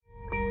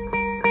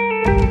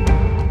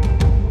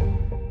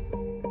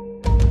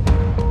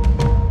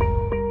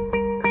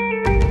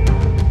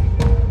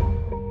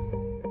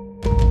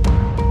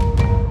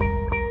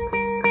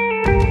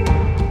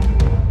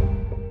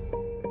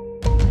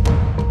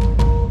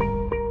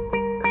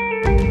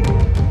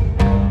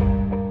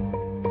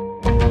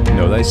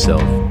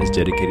Thyself is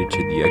dedicated to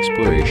the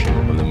exploration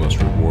of the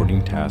most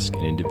rewarding task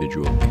an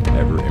individual can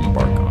ever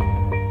embark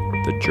on,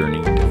 the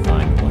journey to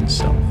find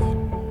oneself.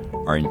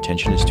 Our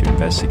intention is to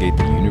investigate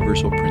the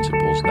universal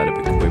principles that have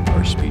equipped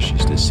our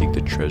species to seek the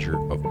treasure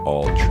of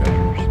all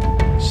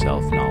treasures,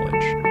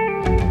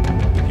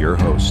 self-knowledge. With your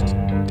hosts,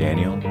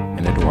 Daniel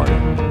and Eduardo,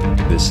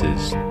 this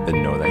is the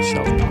Know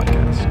Thyself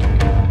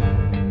podcast.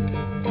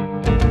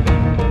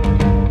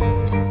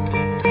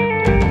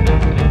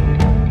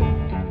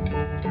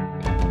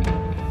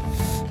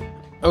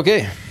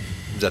 Okay.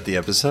 Is that the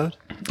episode?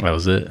 That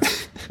was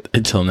it.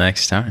 Until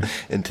next time.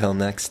 Until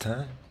next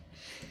time.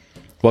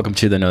 Welcome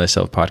to the Know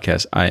Thyself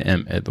podcast. I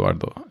am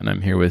Eduardo, and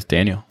I'm here with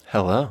Daniel.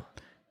 Hello.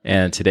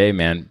 And today,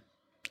 man,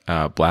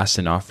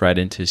 blasting off right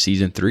into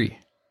season 3.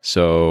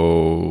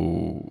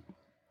 So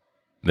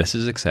this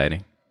is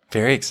exciting.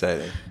 Very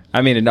exciting.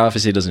 I mean, it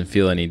obviously doesn't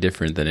feel any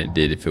different than it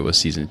did if it was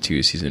season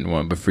 2, season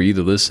 1. But for you,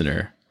 the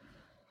listener,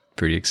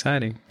 pretty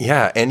exciting.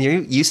 Yeah, and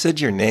you said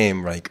your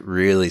name like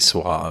really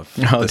suave.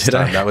 Oh, did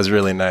I? That was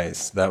really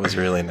nice.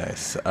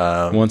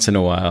 Once in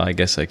a while, I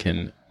guess I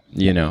can,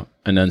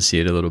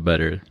 enunciate a little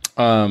better.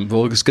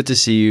 Well, it's good to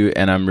see you,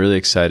 and I'm really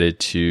excited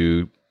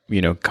to,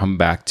 come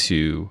back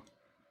to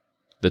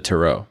the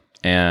tarot.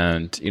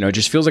 And, it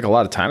just feels like a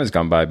lot of time has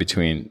gone by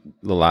between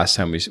the last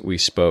time we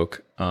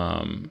spoke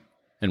in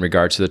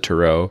regards to the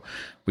tarot.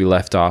 We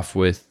left off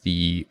with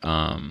the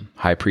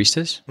High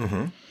Priestess.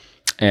 Mm-hmm.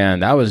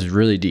 And that was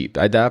really deep.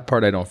 That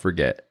part I don't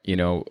forget.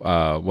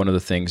 One of the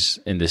things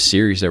in this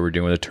series that we're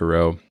doing with the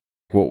tarot,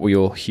 what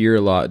we'll hear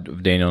a lot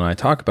of Daniel and I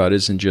talk about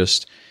isn't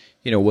just,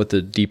 what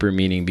the deeper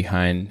meaning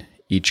behind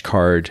each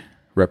card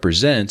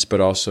represents, but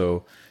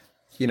also,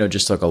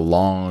 just like a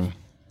long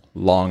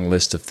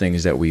list of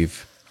things that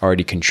we've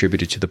already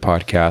contributed to the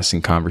podcast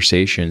and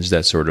conversations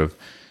that sort of,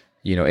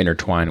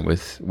 intertwine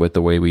with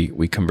the way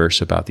we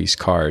converse about these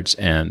cards.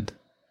 And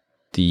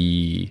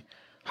the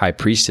High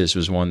Priestess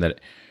was one that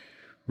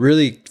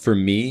really, for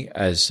me,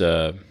 as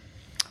a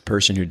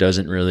person who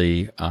doesn't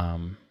really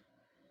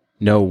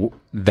know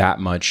that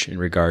much in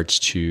regards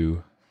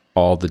to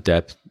all the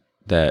depth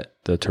that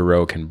the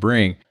tarot can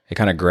bring, it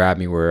kind of grabbed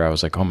me where I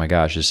was like, oh my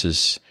gosh, this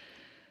is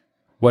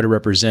what it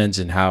represents,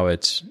 and how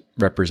it's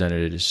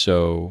represented is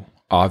so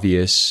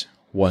obvious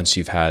once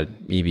you've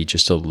had maybe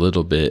just a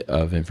little bit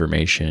of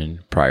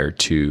information prior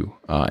to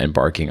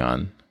embarking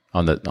on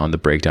the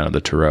breakdown of the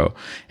tarot.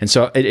 And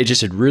so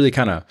it really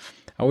kind of,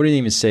 I wouldn't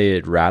even say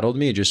it rattled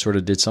me. It just sort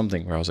of did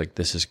something where I was like,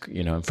 this is,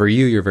 for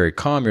you, you're very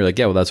calm. You're like,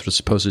 yeah, well, that's what it's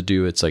supposed to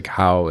do. It's like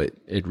how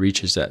it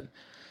reaches that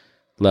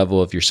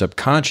level of your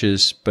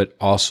subconscious, but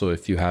also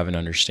if you have an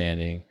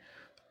understanding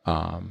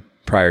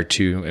prior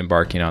to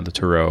embarking on the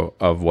tarot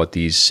of what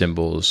these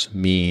symbols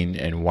mean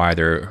and why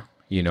they're,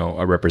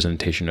 a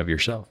representation of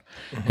yourself.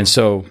 Mm-hmm. And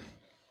so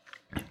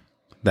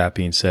that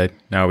being said,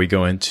 now we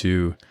go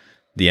into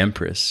the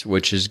Empress,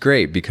 which is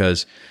great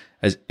because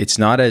it's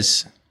not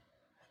as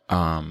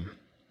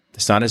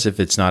if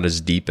it's not as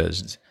deep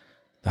as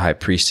the High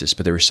Priestess,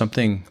 but there was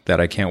something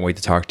that I can't wait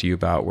to talk to you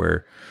about where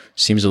it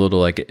seems a little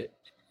like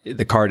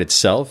the card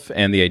itself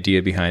and the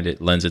idea behind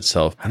it lends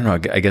itself, I don't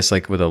know, I guess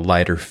like with a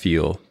lighter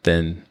feel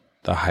than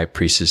the High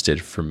Priestess did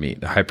for me.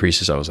 The High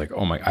Priestess, I was like,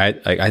 oh my,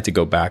 I had to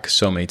go back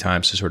so many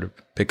times to sort of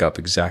pick up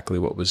exactly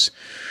what was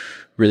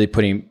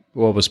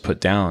put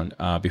down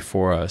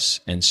before us.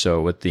 And so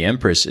with the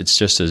Empress, it's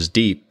just as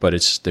deep, but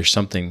there's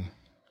something,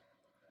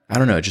 I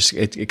don't know, just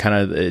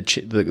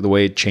the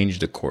way it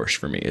changed the course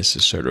for me is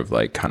just sort of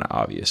like kind of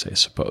obvious, I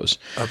suppose.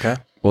 Okay.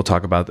 We'll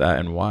talk about that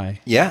and why.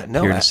 Yeah,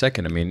 no. Here in a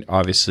second. I mean,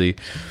 obviously,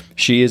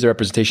 she is a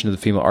representation of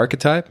the female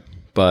archetype,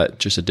 but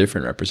just a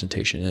different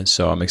representation. And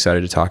so I'm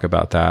excited to talk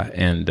about that.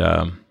 And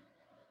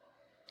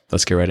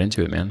let's get right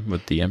into it, man,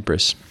 with the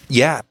Empress.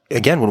 Yeah.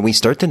 Again, when we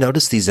start to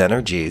notice these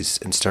energies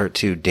and start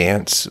to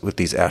dance with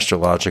these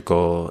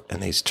astrological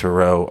and these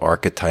tarot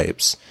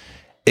archetypes,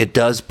 it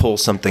does pull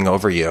something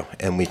over you.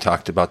 And we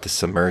talked about the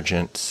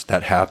submergence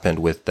that happened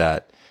with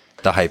the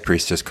High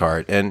Priestess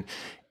card. And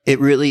it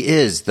really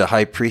is. The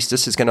High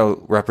Priestess is going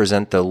to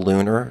represent the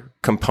lunar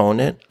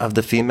component of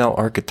the female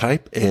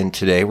archetype. And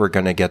today we're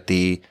going to get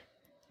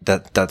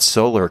that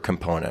solar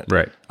component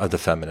of the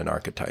feminine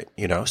archetype,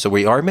 So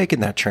we are making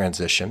that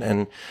transition,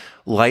 and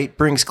light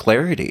brings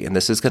clarity. And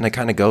this is going to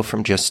kind of go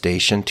from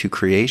gestation to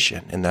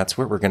creation. And that's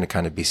what we're going to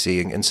kind of be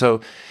seeing. And so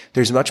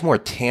there's much more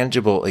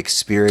tangible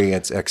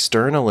experience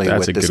externally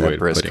with this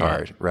Empress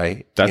card,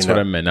 right? That's what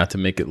I meant, not to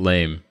make it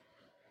lame.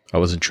 I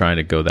wasn't trying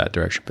to go that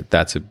direction, but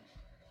that's a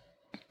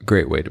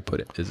great way to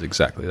put it, is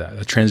exactly that.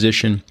 The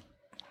transition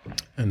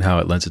and how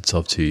it lends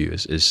itself to you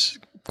is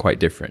quite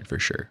different for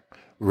sure.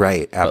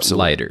 Right, absolutely.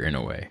 But lighter in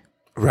a way.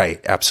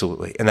 Right,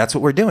 absolutely. And that's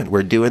what we're doing.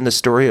 We're doing the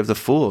story of the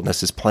Fool, and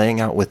this is playing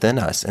out within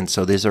us. And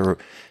so these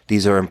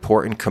are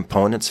important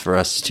components for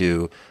us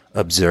to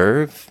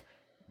observe,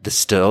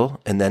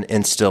 distill, and then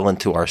instill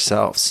into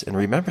ourselves. And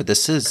remember,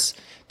 this is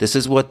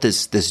what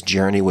this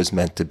journey was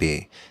meant to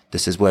be.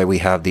 This is why we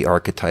have the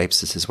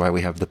archetypes. This is why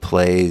we have the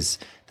plays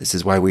This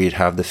is why we'd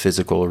have the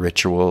physical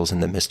rituals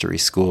and the mystery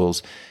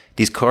schools.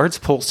 These cards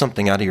pull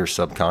something out of your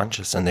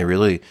subconscious, and they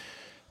really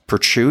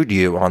protrude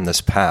you on this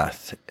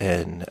path.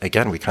 And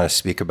again, we kind of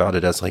speak about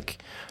it as like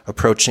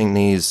approaching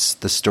the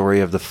story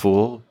of the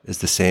Fool is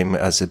the same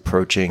as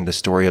approaching the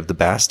story of the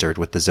Bastard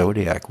with the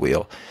Zodiac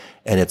wheel.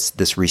 And it's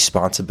this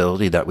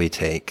responsibility that we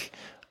take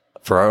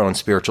for our own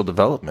spiritual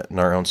development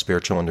and our own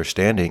spiritual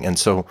understanding. And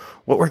so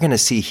what we're going to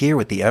see here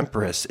with the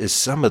Empress is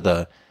some of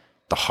the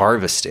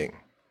harvesting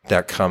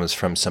that comes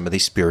from some of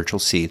these spiritual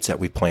seeds that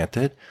we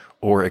planted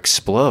or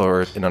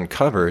explored and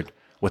uncovered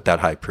with that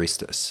High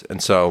Priestess.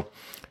 And so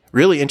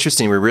really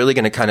interesting. We're really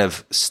going to kind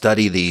of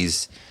study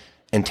these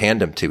in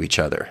tandem to each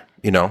other,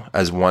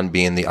 as one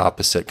being the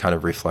opposite kind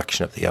of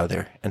reflection of the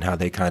other, and how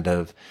they kind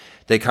of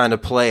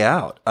play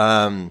out.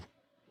 And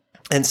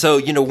so,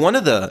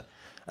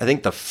 I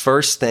think the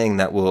first thing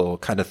that we'll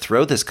kind of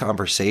throw this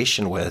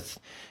conversation with,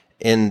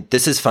 and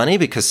this is funny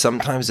because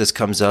sometimes this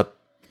comes up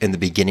in the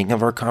beginning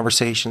of our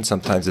conversation.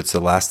 Sometimes it's the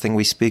last thing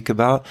we speak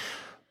about,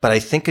 but I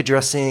think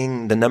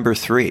addressing the number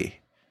 3.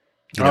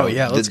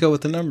 Let's go with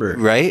the number.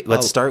 Right?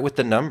 Let's start with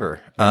the number.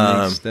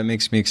 That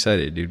makes me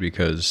excited, dude,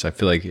 because I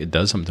feel like it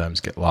does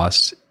sometimes get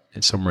lost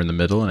somewhere in the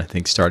middle, and I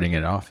think starting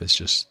it off is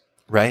just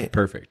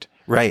perfect.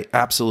 Right,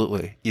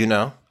 absolutely.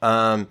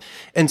 And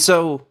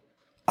so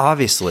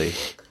obviously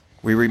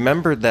we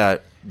remember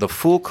that the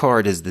Fool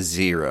card is the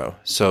 0.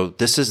 So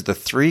this is the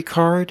 3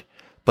 card,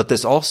 but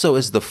this also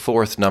is the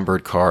 4th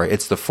numbered card.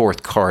 It's the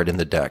 4th card in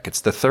the deck.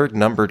 It's the 3rd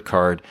numbered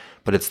card,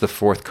 but it's the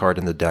 4th card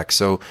in the deck.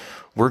 So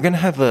we're going to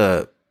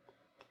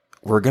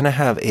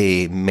have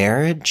a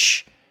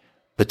marriage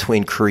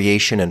between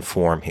creation and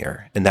form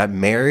here. And that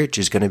marriage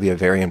is going to be a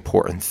very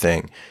important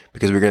thing,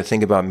 because we're going to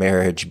think about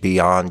marriage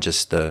beyond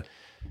just the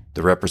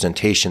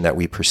representation that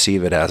we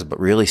perceive it as, but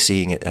really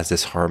seeing it as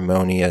this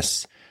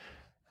harmonious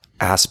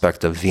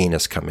aspect of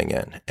Venus coming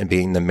in and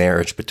being the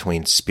marriage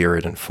between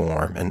spirit and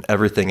form and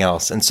everything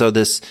else. And so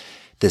this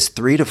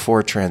 3 to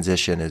 4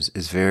 transition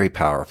is very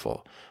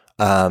powerful.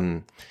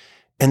 And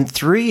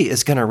 3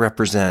 is going to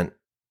represent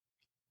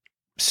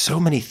so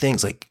many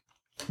things. Like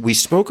we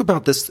spoke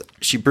about this.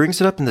 She brings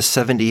it up in the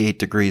 78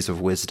 degrees of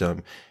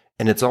wisdom.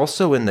 And it's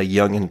also in the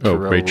Young and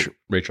Tarot.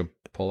 Rachel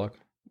Pollack.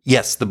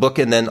 Yes, the book.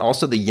 And then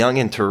also the Young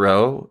and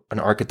Tarot, An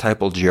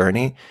Archetypal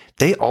Journey.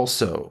 They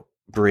also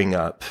bring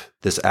up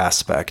this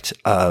aspect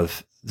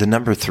of the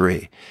number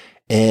 3.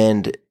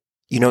 And,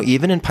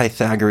 even in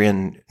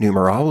Pythagorean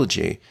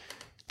numerology,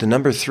 the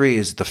number 3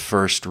 is the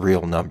first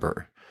real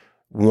number.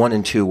 1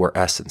 and 2 were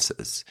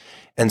essences.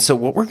 And so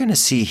what we're going to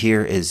see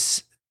here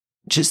is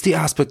just the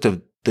aspect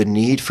of the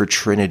need for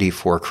Trinity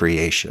for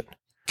creation.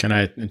 Can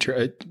I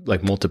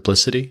like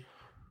multiplicity?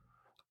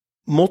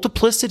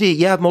 Multiplicity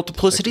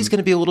is going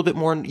to be a little bit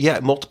more.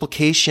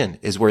 Multiplication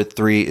is where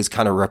 3 is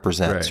kind of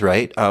represents,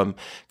 right?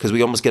 Because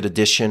we almost get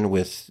addition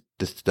with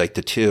the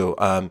 2.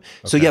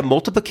 So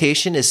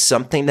multiplication is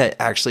something that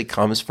actually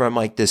comes from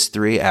like this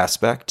 3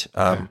 aspect,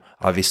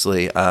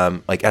 obviously,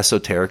 like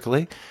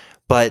esoterically,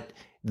 but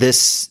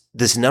this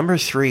number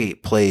 3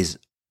 plays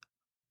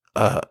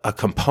a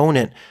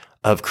component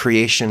of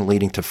creation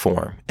leading to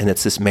form. And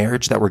it's this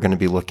marriage that we're going to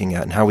be looking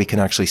at, and how we can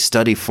actually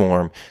study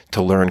form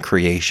to learn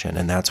creation.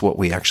 And that's what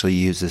we actually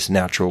use this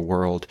natural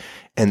world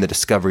and the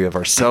discovery of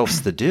ourselves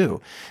to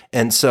do.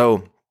 And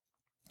so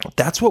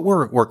that's what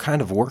we're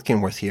kind of working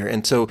with here.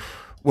 And so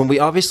when we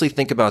obviously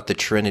think about the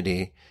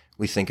Trinity,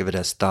 we think of it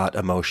as thought,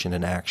 emotion,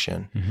 and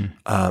action.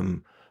 Mm-hmm.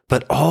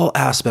 But all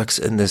aspects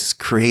in this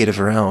creative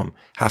realm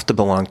have to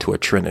belong to a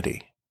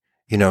Trinity.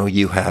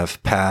 You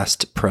have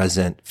past,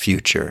 present,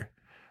 future.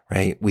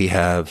 Right? We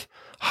have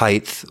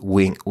height,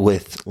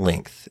 width,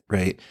 length,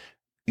 right?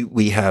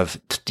 We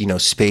have,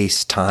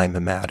 space, time,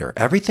 and matter.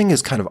 Everything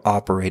is kind of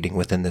operating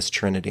within this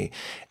Trinity.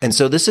 And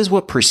so this is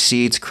what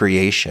precedes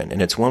creation.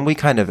 And it's when we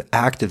kind of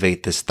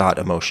activate this thought,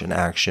 emotion,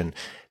 action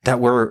that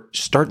we're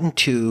starting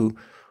to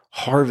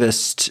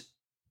harvest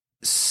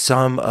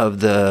some of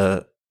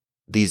the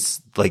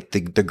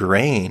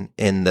grain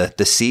in the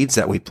seeds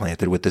that we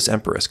planted with this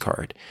Empress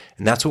card.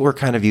 And that's what we're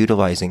kind of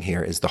utilizing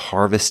here, is the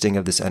harvesting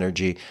of this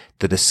energy,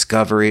 the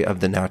discovery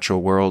of the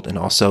natural world, and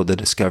also the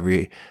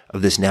discovery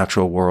of this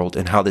natural world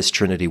and how this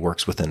Trinity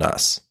works within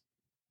us.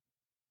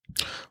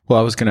 Well,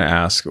 I was going to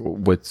ask,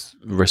 with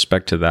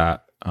respect to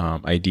that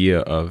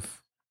idea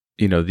of,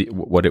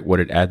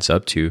 what it adds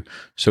up to.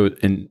 So,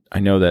 and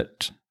I know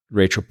that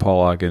Rachel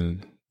Pollack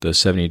in the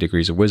 70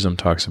 Degrees of Wisdom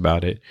talks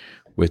about it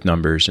with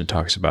numbers, and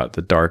talks about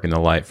the dark and the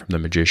light from the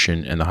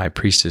magician and the high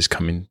priestess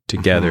coming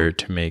together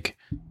to make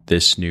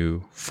this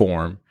new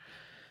form.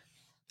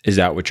 Is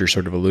that what you're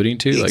sort of alluding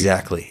to?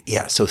 Exactly.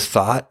 Yeah. So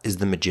thought is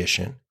the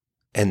magician.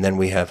 And then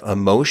we have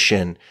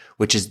emotion,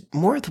 which is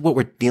more of what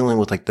we're dealing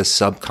with, like the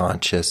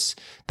subconscious,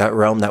 that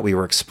realm that we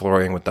were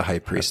exploring with the high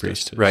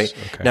priestess. Right?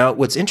 Okay. Now,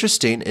 what's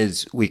interesting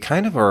is we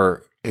kind of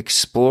are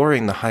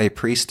exploring the high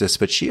priestess,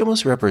 but she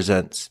almost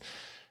represents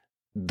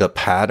the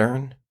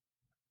pattern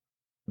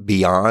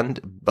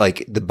beyond,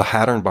 like the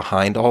pattern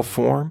behind all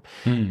form.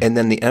 And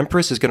then the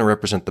Empress is going to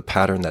represent the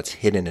pattern that's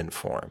hidden in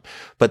form.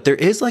 But there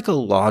is like a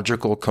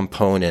logical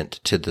component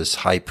to this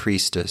High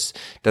Priestess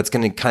that's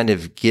going to kind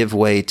of give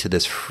way to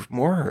this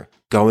more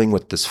going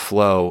with this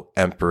flow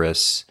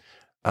Empress,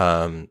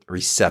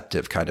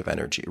 receptive kind of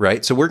energy,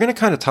 right? So we're going to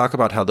kind of talk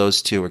about how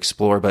those two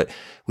explore, but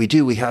we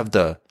have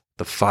the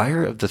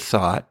fire of the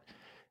thought,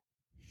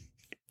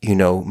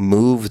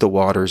 move the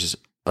waters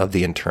of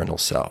the internal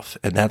self.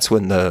 And that's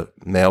when the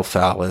male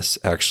phallus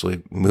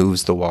actually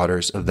moves the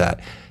waters of that,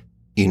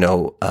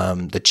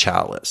 the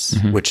chalice,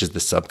 which is the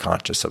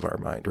subconscious of our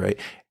mind, right?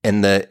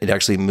 And it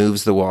actually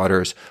moves the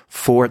waters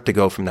for it to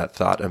go from that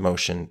thought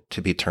emotion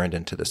to be turned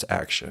into this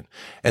action.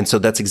 And so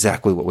that's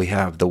exactly what we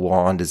have. The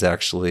wand is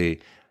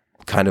actually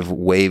kind of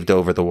waved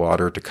over the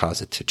water to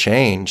cause it to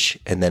change.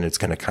 And then it's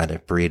going to kind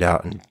of breed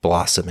out and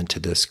blossom into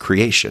this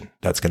creation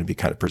that's going to be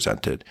kind of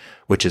presented,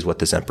 which is what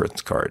this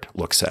Empress card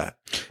looks at.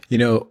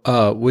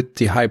 With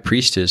the High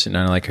Priestess, and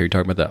I like how you're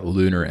talking about that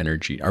lunar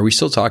energy, are we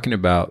still talking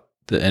about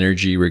the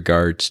energy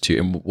regards to,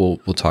 and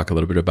we'll talk a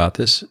little bit about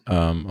this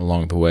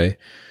along the way,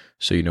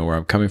 so you know where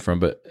I'm coming from,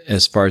 but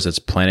as far as its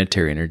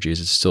planetary energy,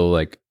 is it still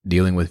like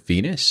dealing with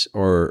Venus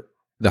or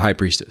the High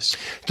Priestess?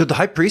 So the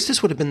High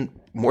Priestess would have been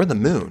more the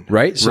moon.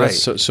 Right? So, right.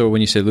 So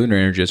when you say lunar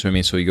energy, that's what I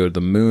mean. So you go to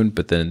the moon,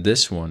 but then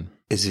this one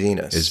is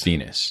Venus.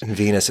 And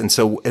Venus. And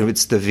so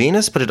it's the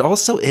Venus, but it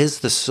also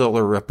is the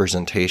solar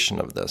representation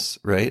of this,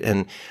 right?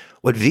 And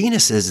what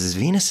Venus is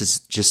Venus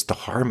is just the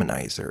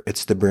harmonizer.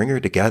 It's the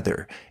bringer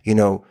together.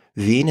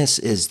 Venus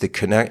is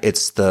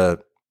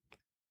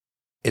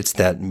it's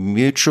that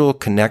mutual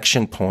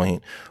connection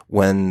point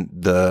when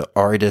the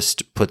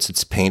artist puts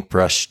its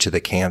paintbrush to the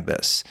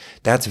canvas.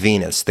 That's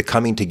Venus, the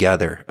coming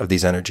together of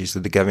these energies,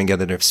 the coming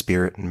together of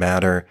spirit and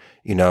matter.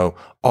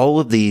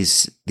 All of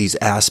these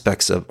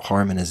aspects of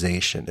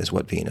harmonization is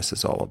what Venus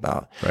is all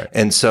about. Right.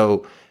 And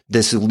so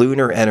this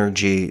lunar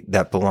energy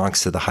that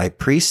belongs to the High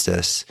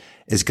Priestess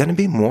is going to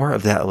be more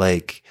of that,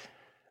 like,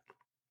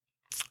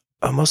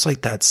 almost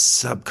like that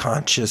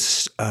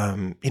subconscious,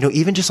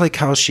 even just like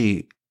how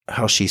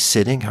she's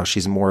sitting, how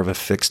she's more of a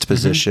fixed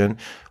position,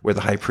 where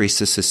the High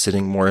Priestess is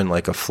sitting more in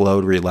like a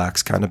flowed,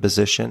 relaxed kind of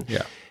position.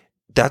 Yeah.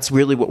 That's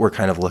really what we're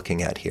kind of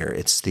looking at here.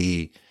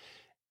 The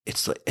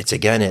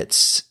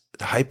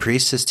High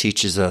Priestess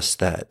teaches us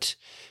that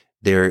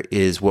there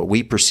is what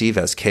we perceive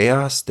as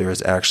chaos. There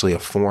is actually a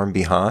form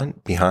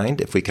behind,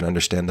 if we can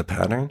understand the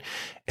pattern.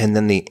 And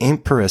then the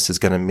Empress is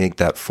going to make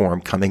that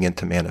form coming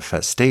into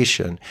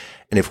manifestation.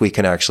 And if we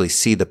can actually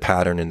see the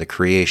pattern in the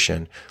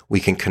creation,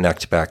 we can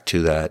connect back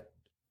to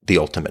the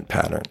ultimate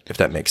pattern, if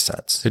that makes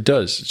sense. It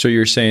does. So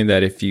you're saying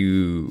that if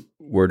you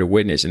were to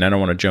witness, and I don't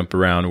want to jump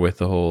around with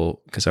the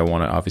whole, because I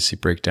want to obviously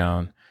break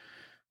down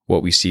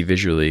what we see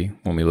visually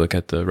when we look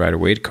at the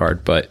Rider-Waite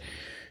card, but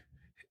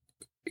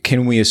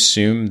can we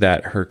assume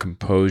that her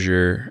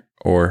composure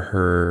or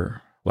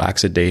her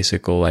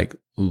lackadaisical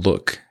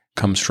look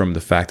comes from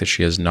the fact that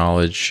she has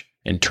knowledge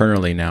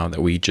internally now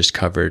that we just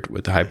covered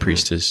with the High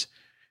Priestess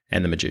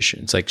and the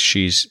Magician? It's like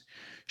she's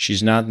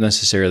not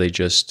necessarily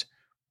just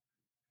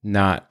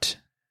not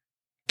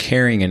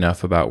caring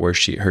enough about where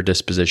her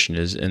disposition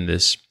is in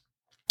this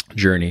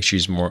journey.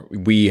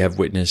 We have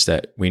witnessed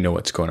that we know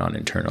what's going on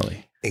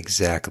internally.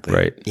 Exactly.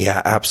 Right.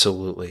 Yeah,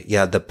 absolutely.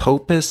 Yeah. The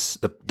Popus,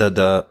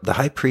 the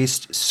High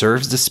Priest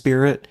serves the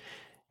spirit.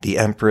 The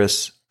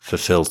Empress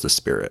fulfills the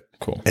spirit.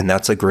 Cool. And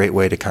that's a great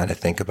way to kind of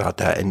think about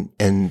that.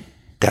 And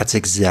that's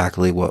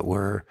exactly what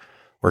we're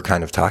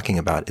kind of talking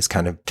about, is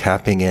kind of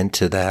tapping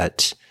into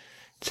that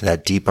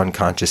deep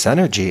unconscious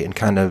energy and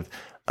kind of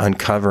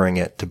uncovering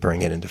it to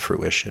bring it into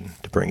fruition,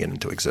 to bring it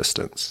into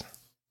existence.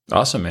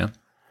 Awesome, man.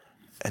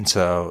 And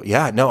so,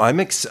 yeah, no, I'm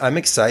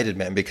excited,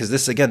 man, because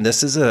this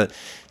is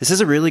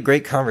a really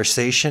great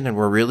conversation, and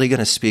we're really going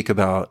to speak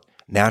about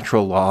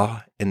natural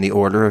law and the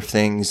order of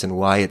things and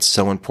why it's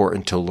so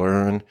important to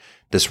learn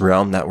this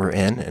realm that we're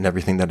in and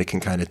everything that it can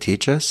kind of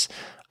teach us.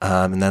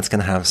 And that's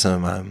going to have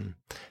some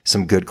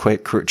good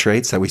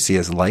traits that we see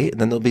as light, and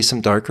then there'll be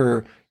some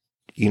darker,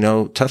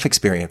 tough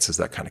experiences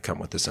that kind of come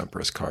with this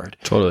Empress card.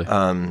 Totally.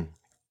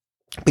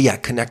 But yeah,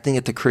 connecting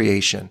it to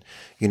creation.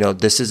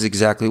 This is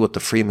exactly what the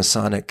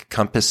Freemasonic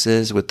compass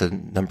is with the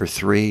number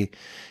 3.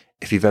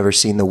 If you've ever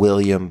seen the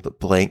William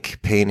Blank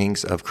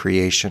paintings of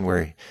creation,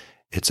 where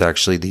it's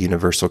actually the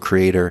universal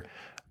creator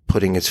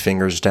putting his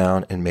fingers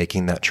down and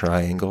making that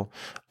triangle.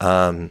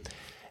 And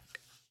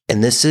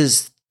this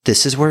is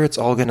where it's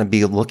all going to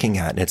be looking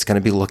at. And it's going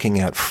to be looking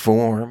at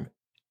form,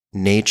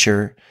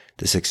 nature,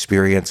 this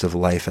experience of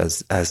life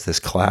as this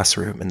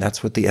classroom. And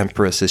that's what the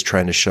Empress is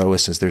trying to show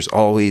us, is there's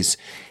always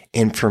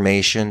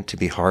information to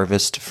be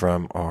harvested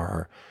from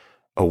our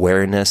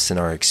awareness and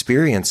our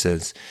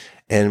experiences.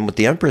 And what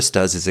the Empress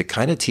does is it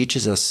kind of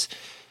teaches us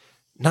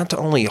not to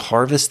only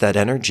harvest that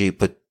energy,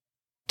 but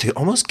to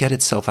almost get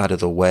itself out of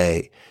the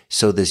way.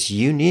 So this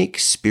unique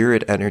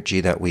spirit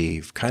energy that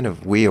we've kind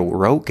of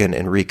reawoken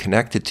and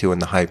reconnected to in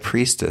the High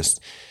Priestess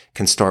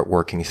can start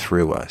working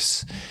through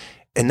us.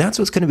 And that's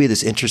what's going to be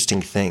this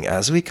interesting thing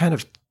as we kind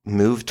of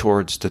move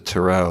towards the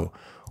Tarot,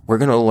 we're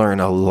going to learn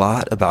a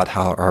lot about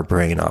how our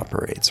brain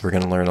operates. We're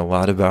going to learn a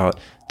lot about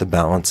the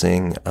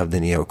balancing of the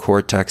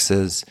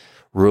neocortexes,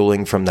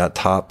 ruling from that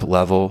top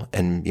level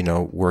and,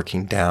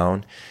 working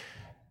down.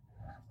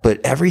 But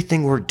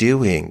everything we're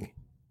doing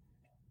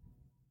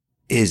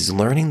is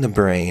learning the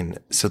brain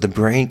so the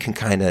brain can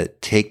kind of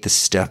take the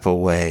step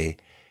away,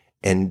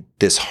 and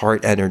this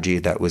heart energy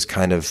that was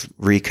kind of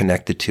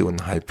reconnected to in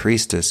the High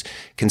Priestess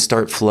can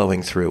start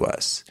flowing through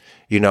us,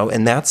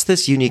 and that's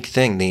this unique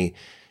thing.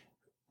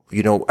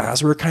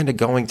 As we're kind of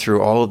going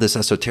through all of this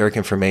esoteric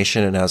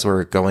information and as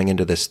we're going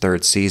into this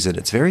third season,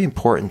 it's very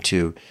important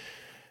to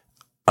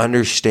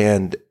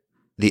understand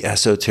the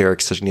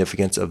esoteric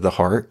significance of the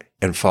heart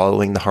and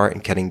following the heart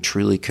and getting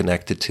truly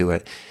connected to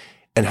it,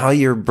 and how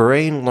your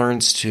brain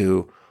learns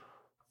to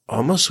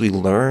we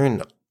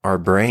learn our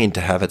brain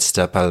to have it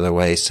step out of the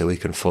way so we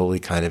can fully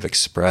kind of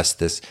express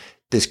this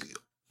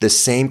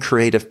same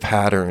creative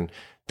pattern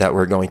that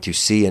we're going to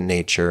see in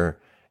nature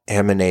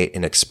emanate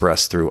and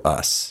express through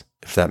us,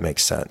 if that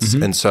makes sense.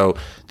 Mm-hmm. And so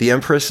the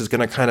Empress is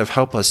going to kind of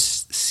help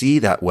us see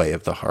that way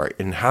of the heart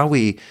and how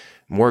we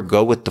more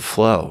go with the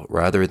flow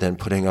rather than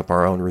putting up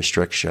our own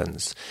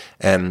restrictions.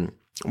 And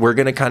we're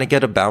going to kind of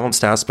get a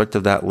balanced aspect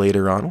of that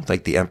later on,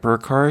 like the Emperor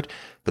card.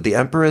 But the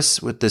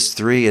Empress with this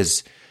 3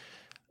 is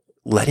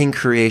letting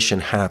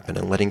creation happen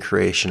and letting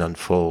creation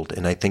unfold.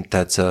 And I think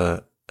that's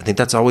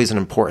always an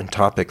important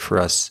topic for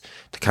us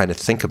to kind of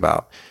think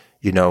about.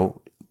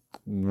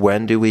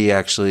 When do we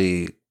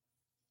actually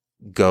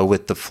go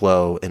with the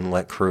flow and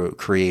let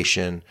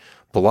creation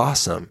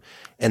blossom?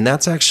 And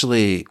that's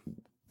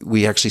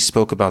we actually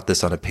spoke about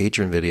this on a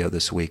Patreon video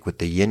this week with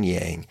the yin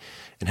yang,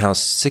 and how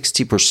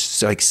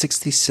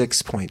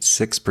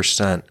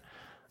 66.6%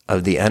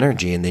 of the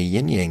energy in the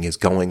yin yang is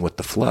going with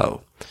the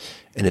flow.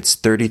 And it's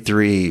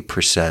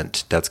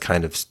 33% that's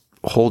kind of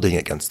holding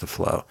against the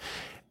flow.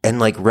 And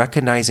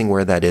recognizing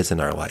where that is in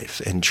our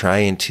life and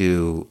trying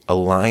to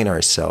align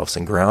ourselves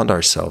and ground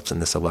ourselves in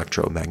this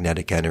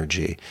electromagnetic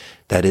energy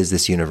that is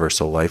this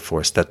universal life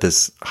force, that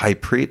this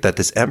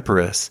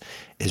Empress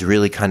is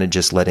really kind of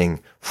just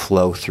letting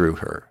flow through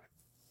her,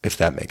 if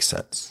that makes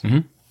sense.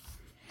 Mm-hmm.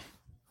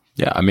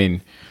 Yeah,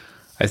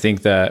 I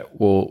think that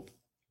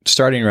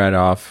starting right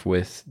off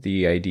with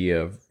the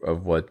idea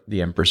of what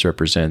the Empress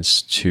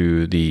represents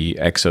to the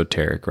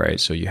exoteric,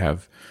 right? So you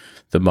have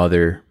the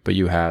mother, but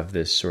you have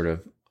this sort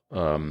of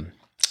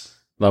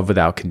love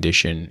without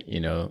condition,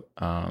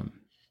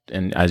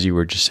 and as you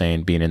were just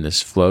saying, being in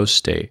this flow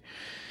state.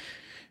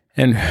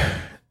 And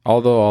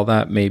although all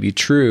that may be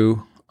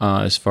true,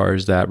 as far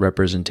as that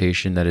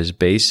representation that is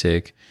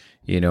basic,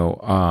 we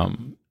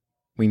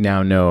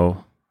now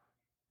know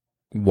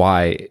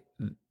why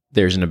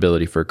there's an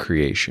ability for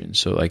creation.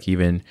 So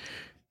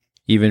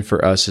even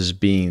for us as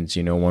beings,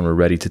 when we're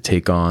ready to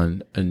take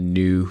on a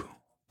new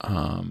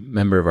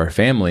member of our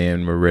family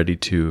and we're ready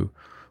to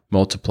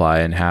multiply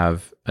and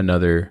have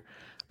another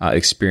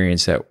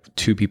experience that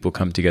 2 people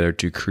come together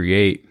to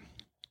create,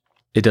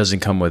 it doesn't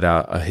come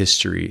without a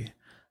history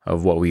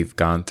of what we've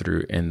gone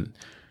through in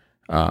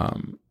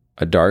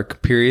a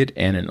dark period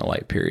and in a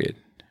light period.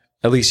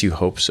 At least you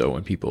hope so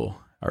when people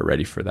are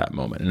ready for that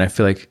moment. And I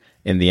feel like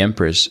in the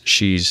Empress,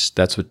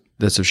 that's what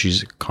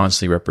she's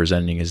constantly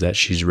representing, is that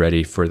she's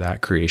ready for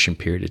that creation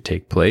period to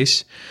take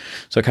place.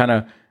 So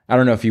I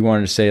don't know if you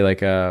wanted to say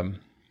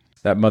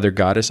that mother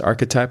goddess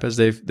archetype, as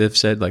they've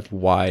said,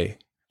 why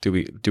do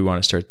we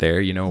want to start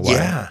there? Why?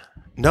 Yeah,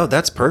 no,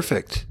 that's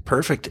perfect.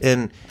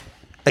 And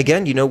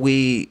again,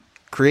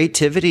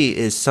 creativity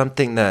is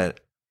something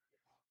that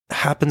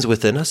happens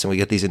within us, and we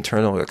get these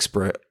internal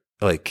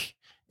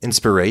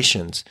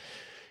inspirations.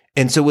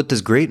 And so with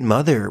this great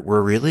mother,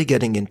 we're really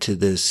getting into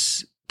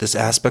this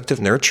aspect of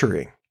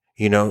nurturing,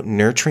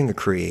 nurturing a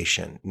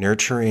creation,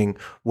 nurturing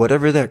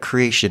whatever that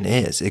creation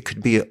is. It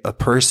could be a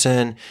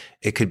person,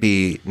 it could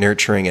be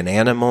nurturing an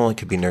animal, it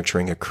could be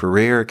nurturing a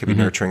career, it could be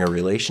nurturing a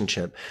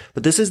relationship.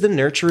 But this is the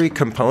nurturing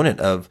component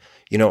of,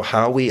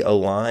 how we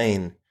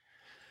align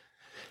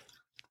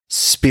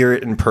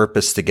spirit and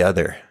purpose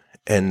together,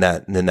 and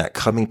that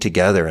coming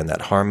together and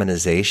that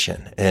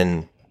harmonization.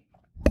 And,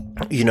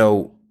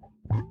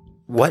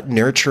 what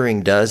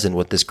nurturing does and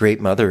what this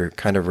great mother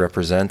kind of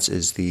represents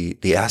is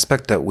the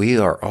aspect that we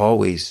are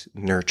always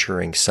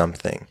nurturing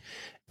something,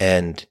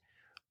 and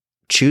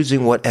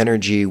choosing what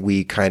energy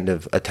we kind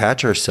of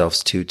attach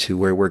ourselves to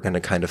where we're going to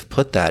kind of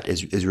put that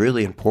is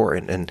really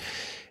important. And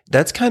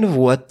that's kind of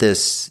what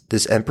this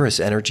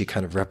Empress energy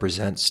kind of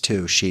represents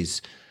too.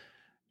 She's,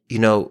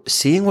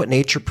 seeing what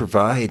nature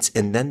provides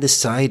and then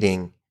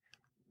deciding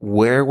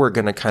where we're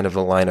going to kind of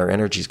align our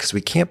energies, because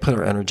we can't put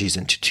our energies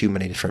into too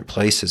many different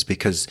places,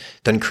 because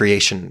then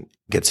creation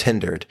gets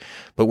hindered.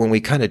 But when we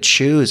kind of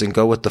choose and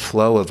go with the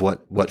flow of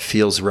what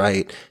feels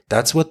right,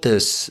 that's what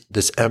this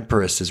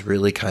Empress is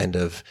really kind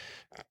of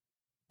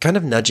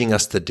nudging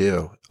us to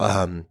do.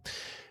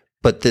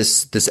 But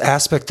this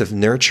aspect of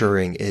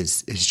nurturing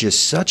is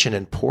just such an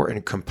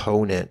important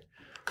component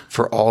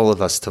for all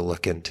of us to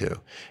look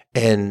into.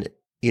 And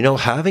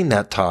having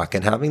that talk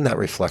and having that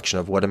reflection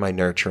of what am I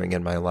nurturing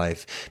in my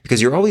life?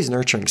 Because you're always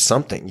nurturing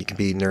something. You can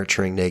be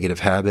nurturing negative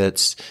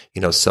habits,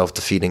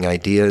 self-defeating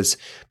ideas.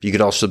 But you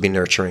could also be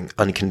nurturing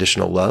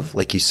unconditional love,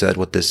 like you said,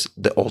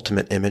 the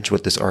ultimate image,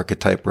 what this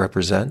archetype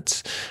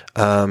represents.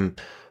 But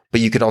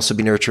you could also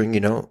be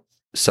nurturing,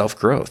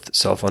 self-growth,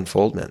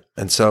 self-unfoldment.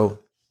 And so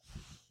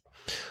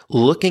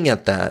looking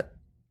at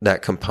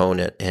that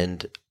component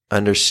and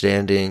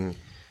understanding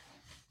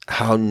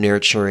how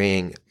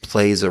nurturing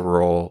plays a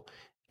role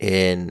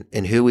in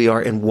who we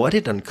are and what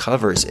it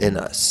uncovers in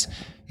us.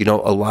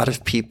 A lot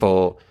of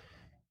people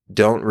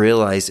don't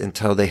realize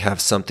until they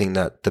have something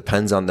that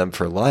depends on them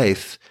for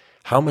life,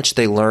 how much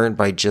they learn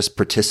by just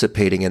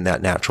participating in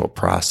that natural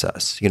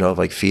process,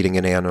 like feeding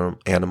an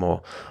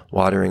animal,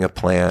 watering a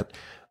plant,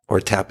 or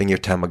tapping your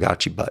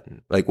Tamagotchi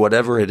button, like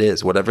whatever it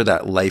is, whatever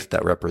that life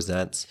that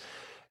represents.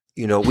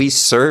 We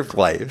serve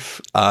life.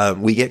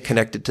 We get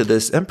connected to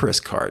this Empress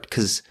card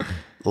because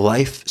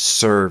life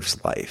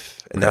serves life.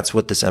 And that's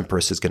what this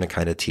Empress is going to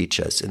kind of teach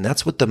us. And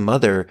that's what the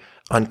mother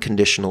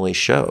unconditionally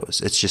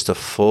shows. It's just a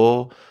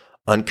full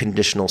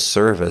unconditional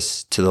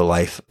service to the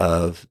life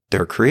of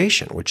their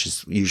creation, which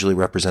is usually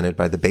represented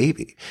by the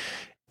baby.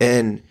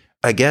 And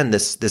again,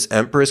 this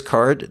Empress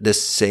card,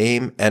 this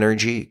same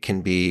energy can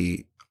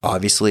be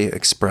obviously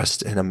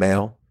expressed in a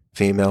male,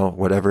 female,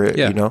 whatever,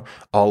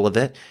 all of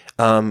it.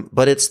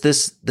 But it's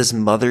this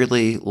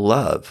motherly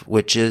love,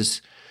 which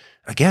is,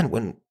 again,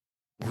 when,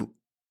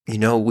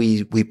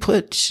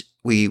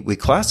 we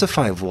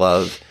classify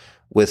love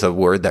with a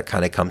word that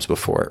kind of comes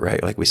before it,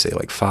 right? Like we say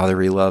like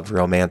fatherly love,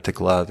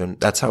 romantic love, and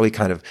that's how we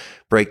kind of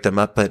break them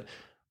up. But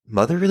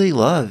motherly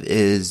love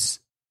is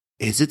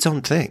its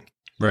own thing,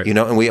 right?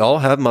 And we all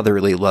have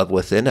motherly love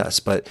within us,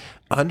 but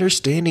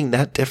understanding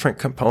that different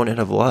component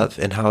of love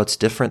and how it's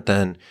different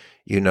than,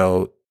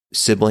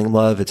 sibling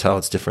love, it's how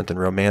it's different than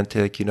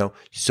romantic,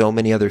 so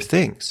many other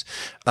things.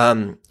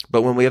 But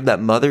when we have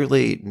that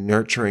motherly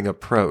nurturing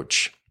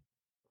approach,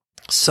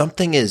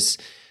 something is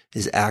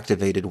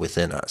activated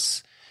within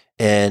us.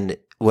 And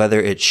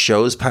whether it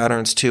shows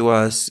patterns to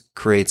us,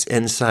 creates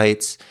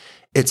insights,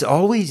 it's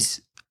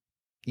always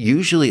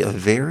usually a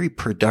very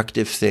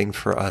productive thing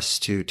for us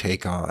to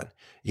take on,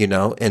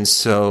 And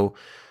so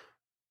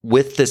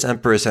with this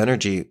Empress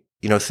energy,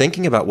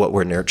 thinking about what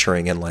we're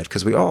nurturing in life,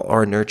 because we all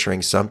are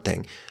nurturing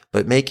something,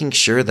 but making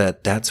sure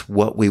that that's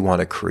what we want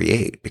to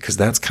create, because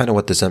that's kind of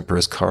what this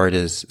Empress card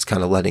is. It's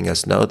kind of letting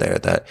us know there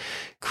that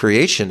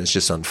creation is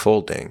just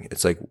unfolding.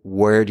 It's like,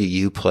 where do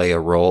you play a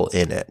role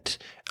in it?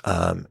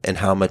 And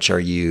how much are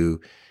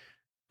you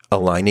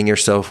aligning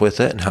yourself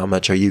with it? And how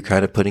much are you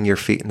kind of putting your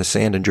feet in the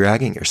sand and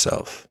dragging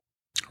yourself?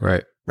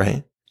 Right.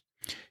 Right.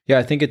 Yeah.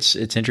 I think it's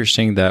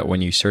interesting that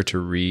when you start to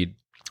read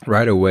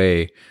right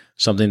away,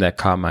 something that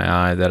caught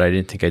my eye that I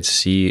didn't think I'd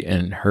see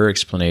in her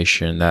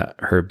explanation, that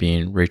her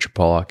being Rachel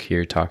Pollack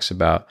here talks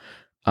about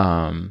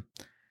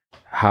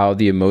how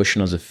the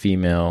emotions of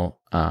female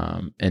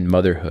and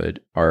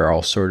motherhood are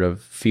all sort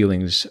of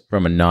feelings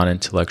from a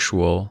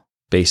non-intellectual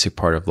basic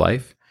part of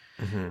life.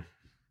 Mm-hmm.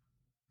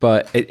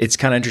 But it's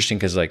kind of interesting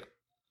because, like,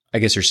 I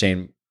guess you're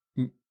saying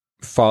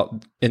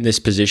in this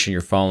position,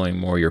 you're following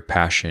more your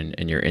passion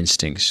and your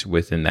instincts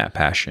within that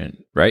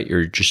passion, right?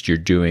 You're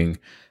doing,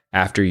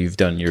 after you've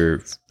done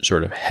your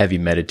sort of heavy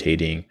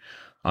meditating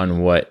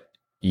on what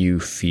you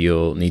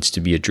feel needs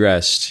to be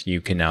addressed, you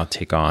can now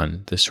take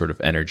on this sort of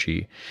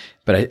energy.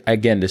 But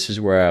again, this is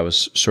where I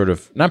was sort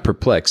of not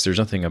perplexed. There's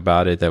nothing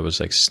about it that was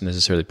like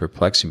necessarily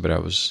perplexing, but I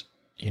was,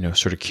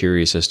 sort of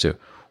curious as to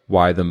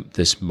why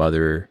this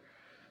mother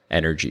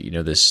energy,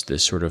 this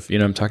sort of,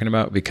 I'm talking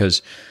about,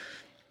 because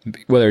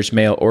whether it's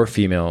male or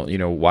female,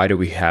 why do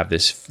we have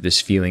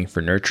this feeling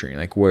for nurturing?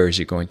 Like, where is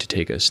it going to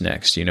take us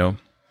next?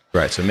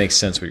 Right. So it makes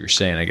sense what you're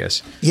saying, I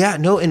guess. Yeah,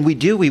 no. And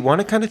we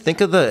want to kind of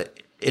think of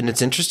and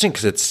it's interesting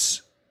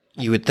because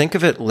you would think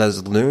of it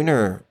as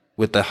lunar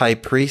with the high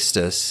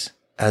priestess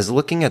as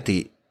looking at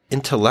the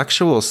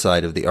intellectual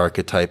side of the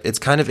archetype. It's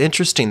kind of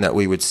interesting that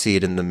we would see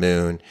it in the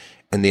moon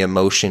and the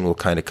emotion will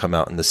kind of come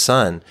out in the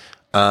sun.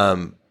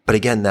 But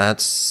again,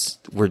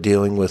 we're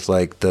dealing with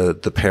like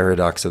the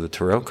paradox of the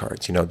tarot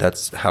cards.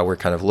 That's how we're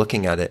kind of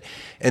looking at it.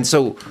 And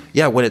so,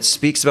 yeah, when it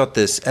speaks about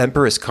this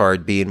Empress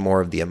card being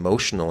more of the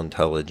emotional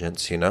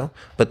intelligence,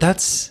 but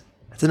that's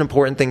an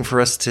important thing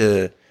for us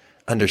to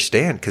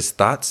understand, because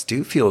thoughts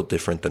do feel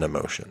different than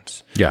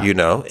emotions. Yeah.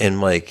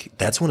 And like,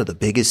 that's one of the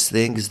biggest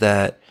things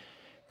that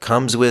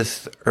comes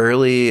with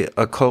early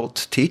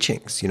occult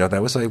teachings.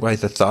 That was like why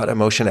the thought,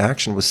 emotion,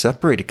 action was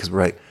separated, because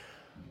we're like,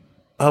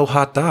 oh,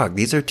 hot dog,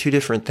 these are two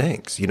different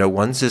things.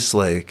 One's this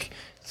like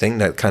thing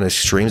that kind of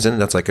streams in,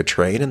 that's like a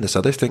train, and this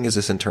other thing is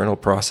this internal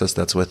process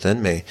that's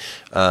within me.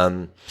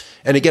 And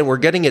again, we're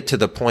getting it to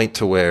the point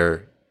to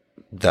where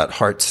that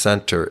heart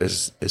center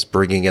is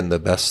bringing in the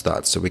best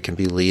thoughts, so we can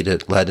be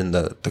led in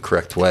the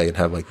correct way and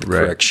have like the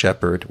correct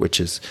shepherd, which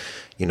is,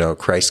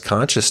 Christ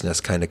consciousness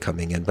kind of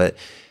coming in. But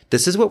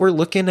this is what we're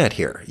looking at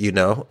here,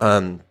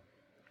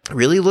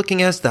 really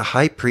looking as the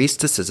high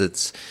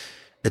priestesses.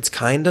 It's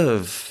kind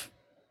of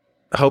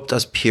helped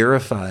us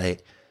purify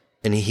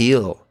and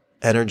heal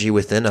energy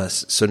within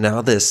us. So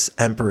now this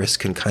Empress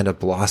can kind of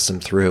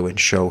blossom through and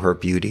show her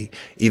beauty,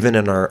 even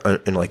in our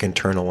in like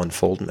internal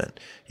unfoldment,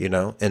 you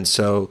know? And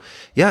so,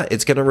 yeah,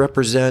 it's going to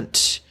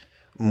represent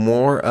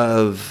more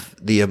of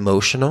the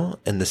emotional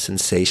and the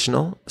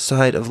sensational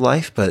side of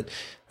life, but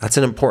that's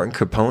an important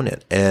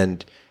component.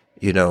 And,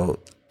 you know,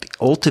 the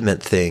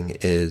ultimate thing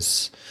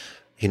is,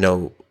 you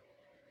know,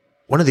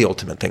 one of the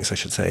ultimate things I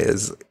should say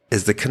is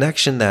the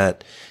connection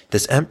that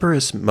this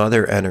Empress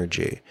mother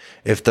energy,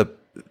 if the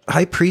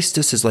high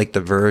priestess is like the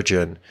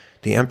virgin,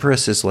 the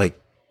Empress is like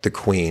the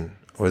queen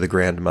or the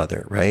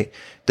grandmother, right?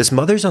 This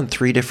mother's on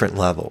 3 different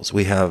levels.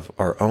 We have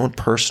our own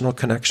personal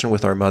connection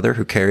with our mother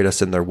who carried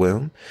us in their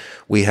womb.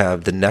 We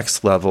have the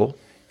next level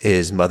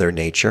is Mother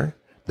Nature,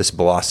 this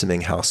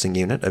blossoming housing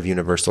unit of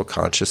universal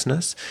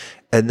consciousness.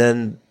 And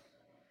then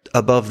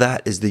above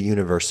that is the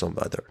universal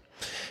mother.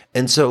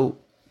 And so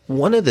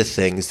one of the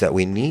things that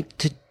we need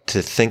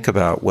to think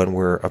about when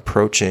we're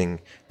approaching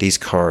these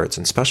cards,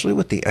 and especially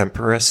with the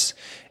Empress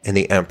and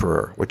the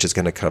Emperor, which is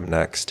going to come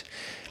next,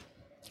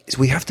 is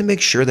we have to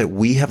make sure that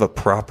we have a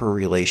proper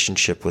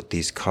relationship with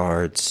these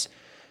cards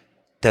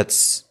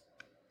that's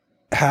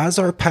has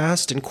our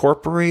past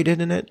incorporated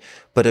in it,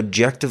 but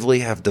objectively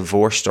have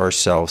divorced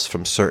ourselves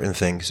from certain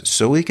things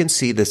so we can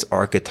see this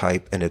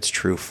archetype in its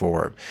true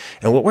form.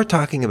 And what we're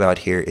talking about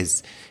here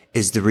is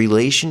the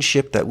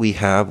relationship that we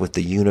have with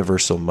the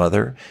universal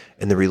mother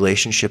and the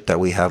relationship that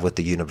we have with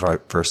the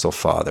universal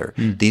father.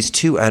 These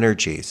 2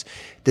 energies.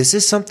 This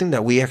is something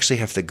that we actually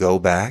have to go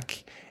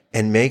back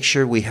and make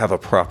sure we have a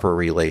proper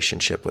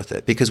relationship with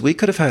it. Because we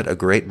could have had a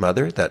great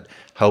mother that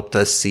helped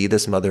us see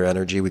this mother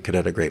energy. We could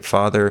have had a great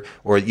father,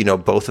 or, you know,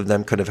 both of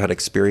them could have had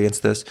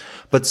experienced this.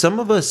 But some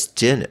of us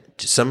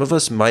didn't. Some of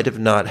us might have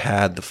not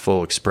had the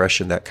full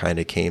expression that kind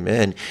of came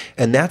in.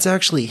 And that's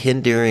actually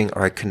hindering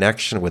our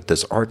connection with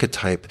this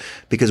archetype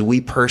because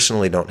we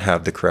personally don't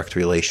have the correct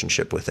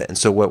relationship with it. And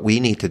so what we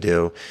need to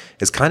do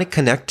is kind of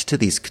connect to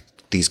these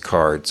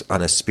cards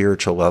on a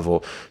spiritual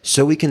level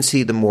so we can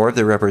see the more of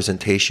the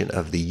representation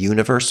of the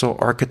universal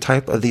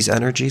archetype of these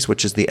energies,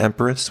 which is the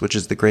Empress, which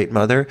is the Great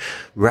Mother,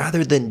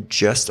 rather than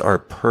just our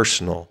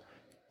personal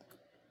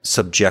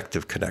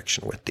subjective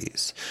connection with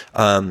these.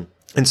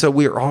 And so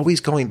we're always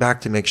going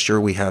back to make sure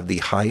we have the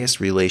highest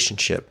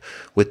relationship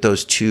with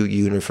those 2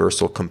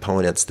 universal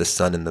components, the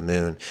sun and the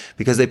moon,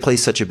 because they play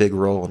such a big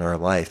role in our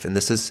life. And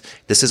this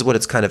is what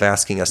it's kind of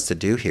asking us to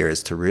do here,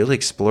 is to really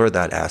explore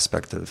that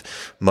aspect of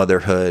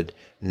motherhood,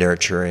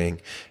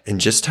 nurturing,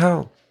 and just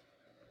how,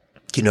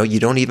 you know, you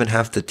don't even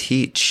have to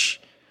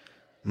teach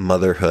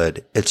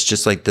motherhood. It's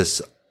just like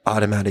this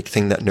automatic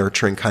thing that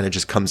nurturing kind of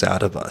just comes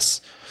out of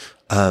us.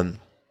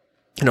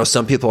 You know,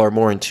 some people are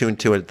more in tune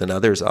to it than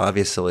others,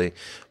 obviously,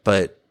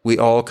 but we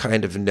all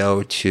kind of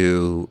know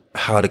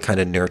how to kind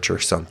of nurture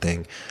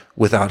something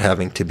without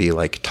having to be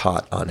like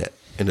taught on it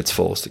in its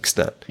fullest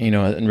extent. You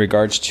know, in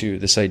regards to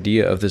this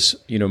idea of this,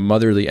 you know,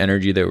 motherly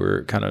energy that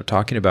we're kind of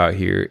talking about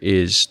here,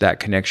 is that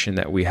connection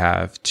that we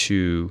have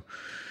to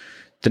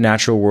the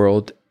natural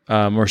world,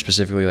 more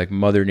specifically like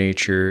Mother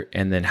Nature,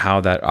 and then how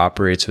that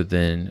operates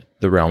within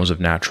the realms of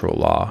natural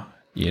law.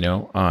 You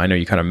know, I know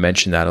you kind of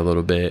mentioned that a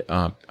little bit.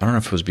 I don't know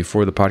if it was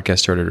before the podcast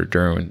started or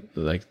during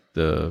like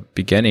the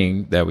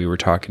beginning that we were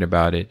talking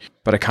about it,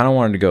 but I kind of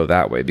wanted to go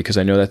that way because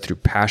I know that through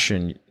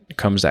passion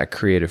comes that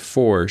creative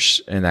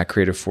force, and that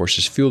creative force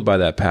is fueled by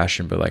that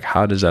passion. But like,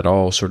 how does that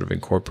all sort of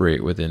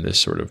incorporate within this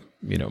sort of,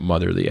 you know,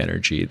 motherly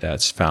energy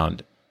that's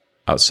found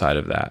outside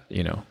of that,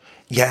 you know?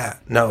 Yeah,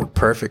 no,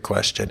 perfect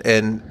question.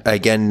 And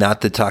again,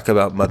 not to talk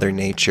about Mother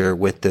Nature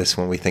with this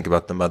when we think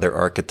about the mother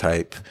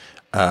archetype,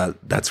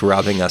 that's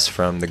robbing us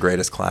from the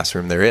greatest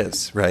classroom there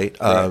is, right?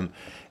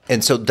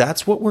 And so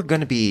that's what we're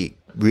going to be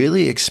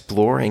really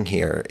exploring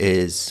here,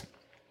 is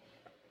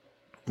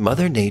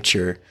Mother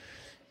Nature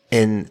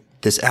in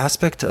this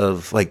aspect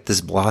of like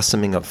this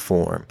blossoming of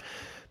form.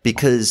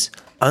 Because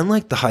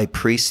unlike the High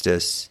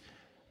Priestess,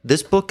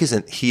 this book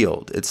isn't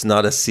healed. It's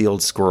not a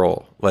sealed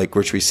scroll, like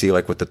which we see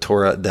like with the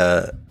Torah,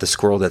 the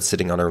scroll that's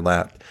sitting on her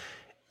lap.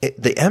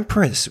 The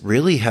Empress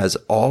really has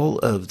all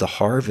of the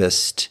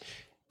harvest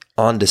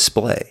on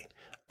display.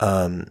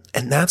 And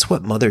that's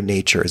what Mother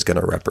Nature is going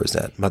to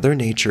represent. Mother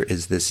Nature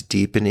is this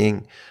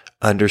deepening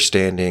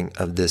understanding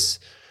of this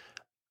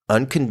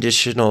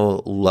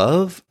unconditional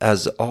love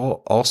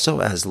also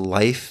as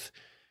life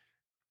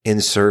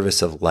in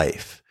service of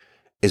life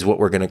is what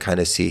we're going to kind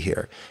of see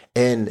here.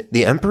 And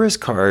the Empress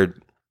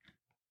card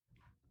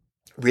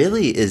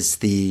really is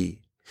the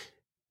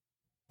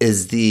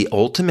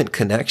ultimate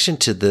connection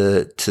to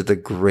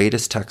the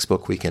greatest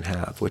textbook we can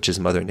have, which is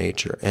Mother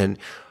Nature. And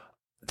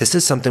this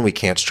is something we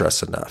can't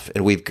stress enough.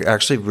 And we've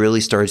actually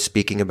really started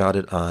speaking about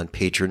it on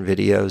Patreon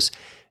videos.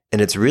 And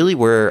it's really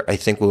where I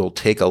think we'll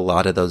take a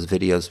lot of those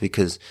videos,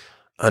 because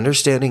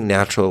understanding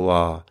natural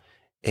law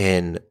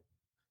and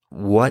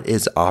what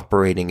is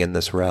operating in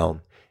this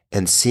realm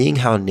and seeing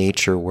how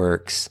nature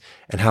works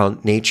and how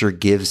nature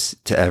gives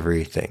to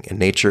everything. And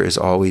nature is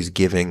always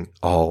giving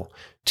all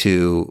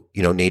to,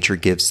 nature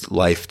gives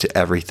life to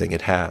everything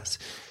it has.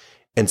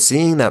 And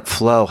seeing that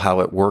flow, how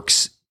it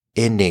works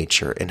in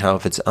nature, and how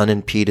if it's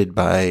unimpeded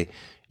by,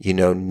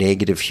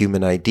 negative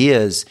human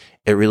ideas,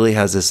 it really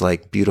has this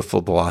like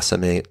beautiful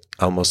blossoming,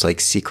 almost like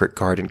secret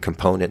garden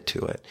component to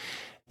it.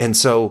 And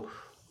so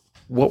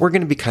what we're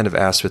going to be kind of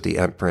asked with the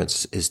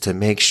Empress is to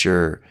make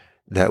sure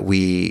that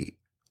we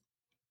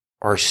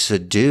are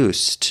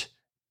seduced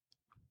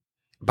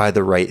by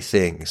the right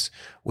things,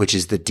 which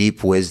is the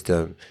deep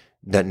wisdom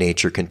that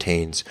nature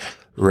contains,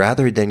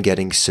 rather than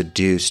getting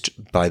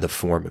seduced by the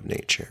form of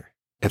nature,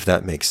 if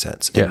that makes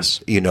sense. Yes.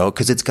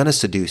 Because it's going to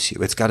seduce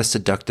you. It's got a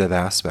seductive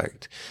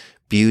aspect.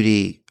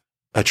 Beauty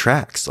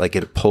attracts, like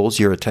it pulls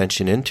your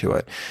attention into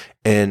it.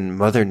 And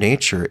Mother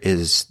Nature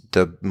is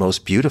the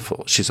most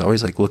beautiful. She's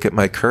always like, look at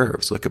my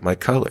curves, look at my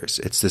colors.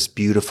 It's this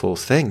beautiful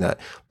thing that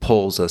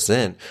pulls us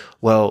in.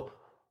 Well,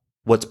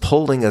 what's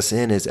pulling us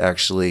in is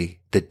actually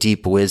the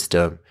deep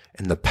wisdom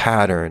and the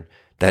pattern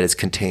that is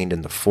contained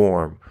in the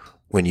form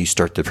when you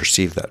start to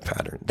perceive that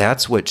pattern.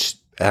 That's what's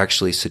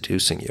actually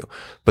seducing you.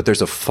 But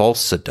there's a false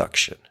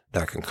seduction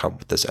that can come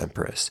with this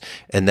Empress.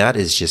 And that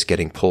is just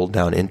getting pulled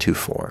down into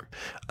form,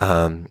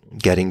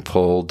 getting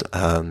pulled.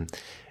 And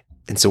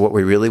so what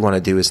we really want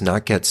to do is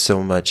not get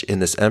so much in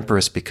this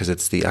Empress, because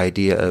it's the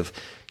idea of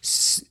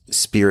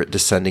spirit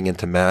descending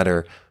into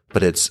matter,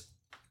 but it's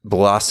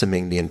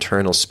blossoming the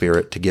internal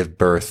spirit to give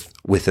birth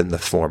within the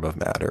form of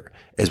matter,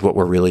 is what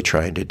we're really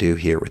trying to do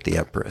here with the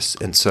Empress.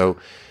 And so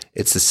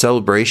it's a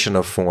celebration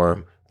of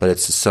form, but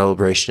it's a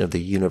celebration of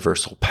the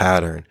universal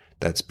pattern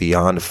that's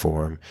beyond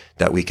form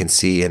that we can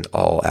see in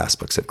all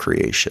aspects of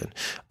creation.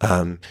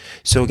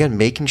 So again,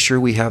 making sure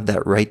we have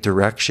that right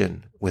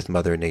direction with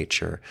Mother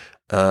Nature,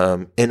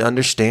 and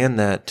understand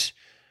that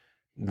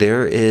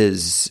there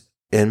is,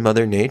 in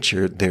Mother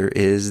Nature, there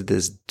is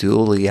this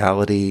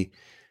duality,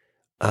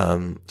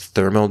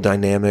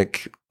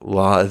 thermodynamic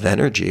law of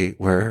energy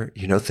where,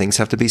 things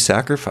have to be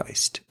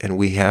sacrificed, and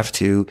we have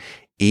to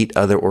eat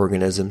other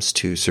organisms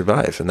to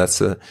survive. And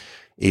that's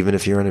even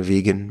if you're on a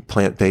vegan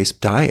plant-based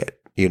diet,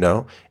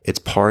 it's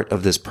part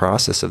of this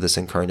process of this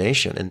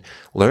incarnation, and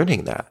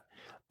learning that,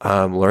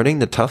 learning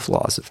the tough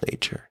laws of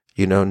nature,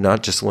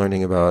 not just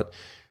learning about,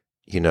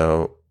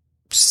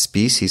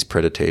 species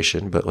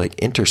predation, but like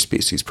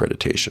interspecies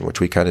predation, which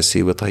we kind of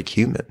see with like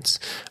humans.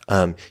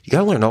 You got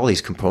to learn all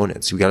these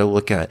components. You got to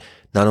look at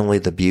not only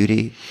the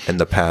beauty and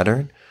the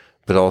pattern,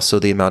 but also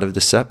the amount of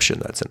deception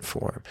that's in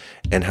form,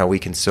 and how we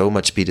can so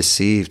much be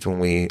deceived when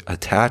we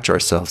attach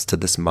ourselves to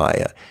this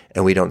Maya,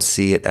 and we don't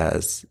see it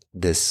as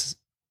this,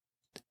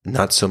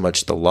 not so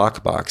much the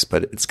lockbox,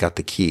 but it's got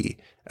the key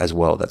as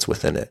well that's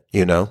within it,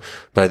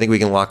 But I think we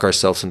can lock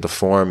ourselves into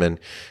form and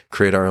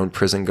create our own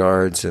prison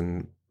guards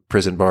and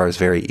prison bars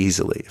very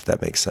easily, if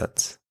that makes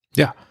sense.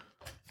 Yeah,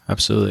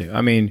 absolutely.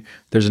 I mean,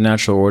 there's a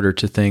natural order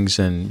to things,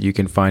 and you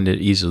can find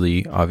it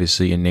easily,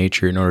 obviously, in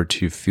nature, in order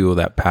to fuel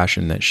that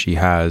passion that she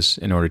has,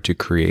 in order to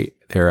create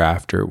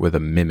thereafter with a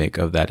mimic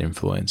of that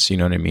influence. You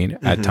know what I mean?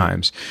 Mm-hmm. At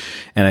times.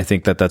 And I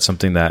think that that's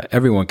something that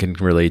everyone can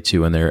relate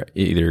to when they're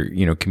either,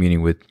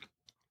 communing with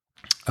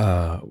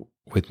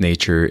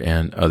nature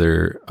and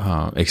other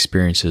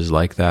experiences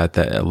like that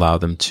allow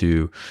them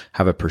to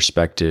have a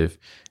perspective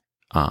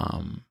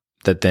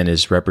that then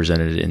is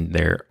represented in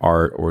their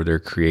art or their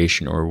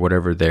creation or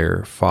whatever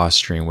they're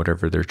fostering,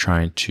 whatever they're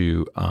trying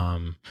to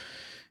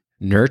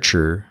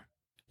nurture,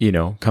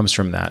 comes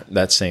from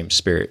that same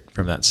spirit,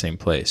 from that same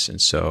place.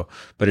 And so,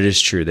 but it is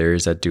true, there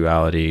is that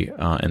duality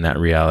and that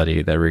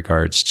reality that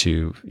regards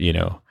to,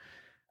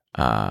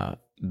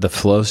 the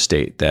flow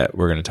state that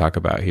we're going to talk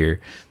about here,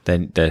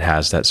 that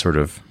has that sort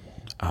of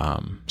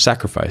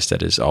sacrifice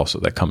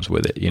that comes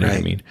with it. You know what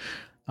I mean?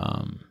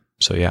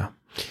 So yeah.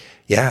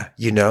 Yeah,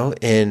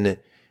 and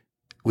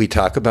we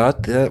talk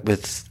about that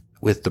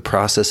with the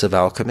process of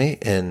alchemy,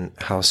 and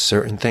how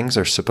certain things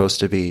are supposed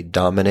to be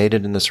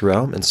dominated in this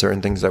realm and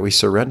certain things that we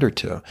surrender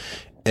to.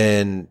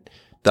 And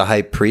the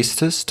high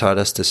priestess taught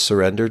us to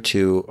surrender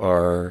to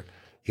our,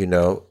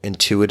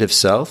 intuitive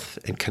self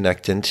and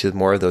connect into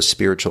more of those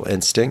spiritual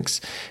instincts.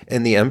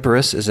 And the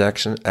Empress is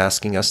actually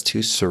asking us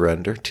to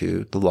surrender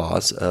to the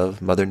laws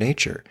of Mother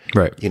Nature.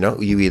 Right.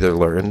 You either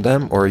learn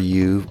them or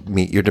you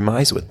meet your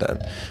demise with them.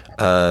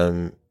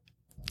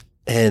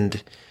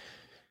 And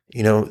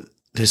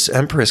this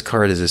Empress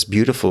card is this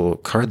beautiful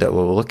card that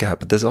we'll look at,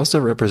 but this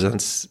also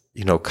represents,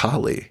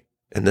 Kali.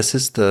 And this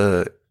is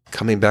the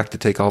coming back to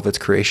take all of its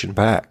creation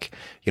back.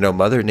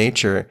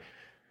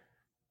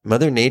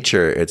 Mother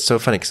Nature, it's so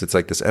funny because it's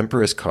like this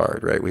Empress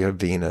card, right? We have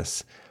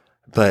Venus,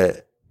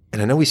 and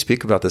I know we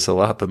speak about this a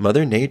lot, but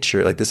Mother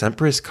Nature, like this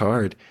Empress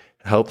card,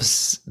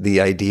 helps the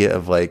idea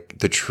of like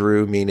the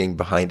true meaning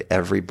behind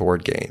every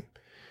board game.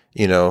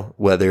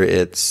 Whether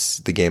it's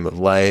the game of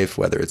life,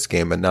 whether it's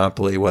game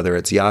Monopoly, whether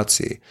it's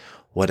Yahtzee,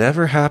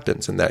 whatever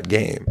happens in that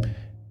game,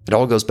 it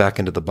all goes back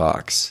into the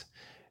box.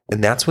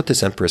 And that's what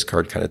this Empress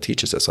card kind of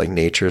teaches us. Like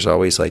nature's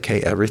always like,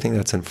 hey, everything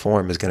that's in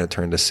form is going to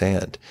turn to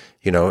sand.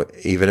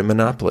 Even in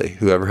Monopoly,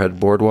 whoever had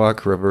Boardwalk,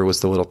 whoever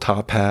was the little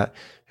top hat,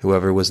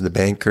 whoever was the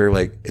banker,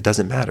 like it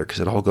doesn't matter because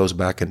it all goes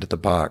back into the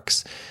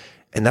box.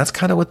 And that's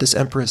kind of what this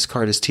Empress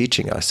card is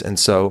teaching us. And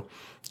so,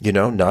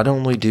 not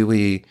only do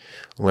we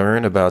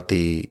learn about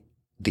the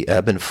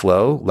ebb and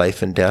flow,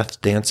 life and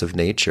death dance of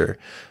nature,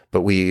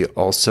 but we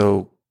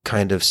also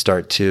kind of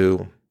start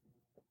to,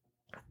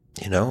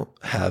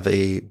 have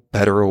a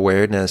better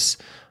awareness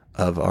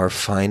of our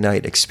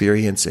finite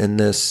experience in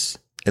this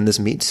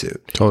meat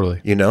suit.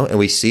 Totally. And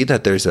we see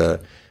that there's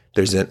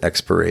an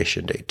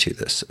expiration date to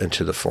this and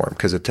to the form,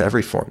 because to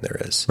every form there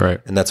is. Right.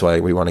 And that's why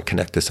we want to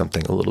connect to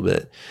something a little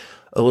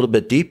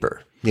bit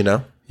deeper,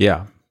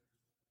 Yeah.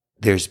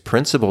 There's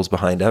principles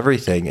behind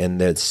everything,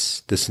 and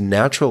this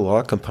natural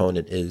law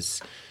component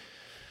is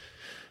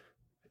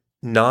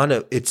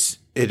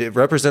it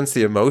represents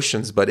the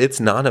emotions, but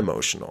it's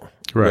non-emotional,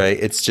 right?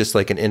 It's just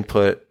like an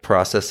input,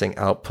 processing,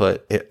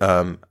 output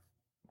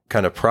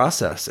kind of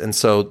process. And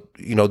so,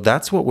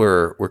 that's what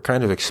we're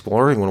kind of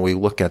exploring when we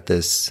look at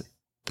this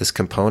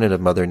component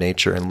of Mother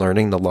Nature and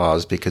learning the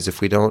laws, because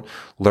if we don't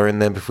learn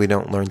them, if we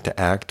don't learn to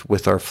act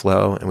with our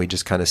flow, and we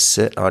just kind of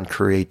sit on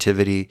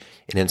creativity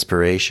and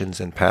inspirations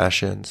and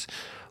passions,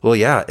 well,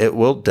 yeah, it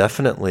will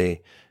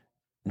definitely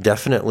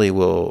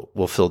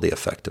will feel the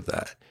effect of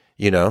that,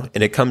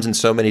 and it comes in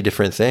so many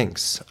different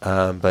things.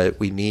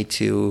 But we need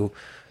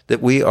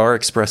that we are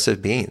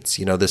expressive beings.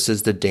 This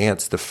is the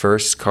dance. The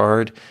first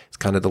card is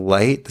kind of the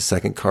light. The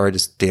second card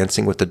is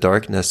dancing with the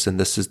darkness. And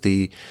this is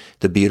the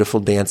beautiful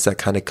dance that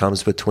kind of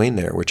comes between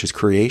there, which is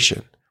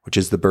creation, which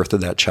is the birth of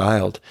that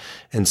child.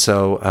 And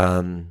so,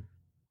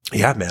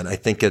 yeah, man, I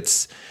think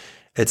it's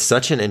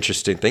such an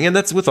interesting thing. And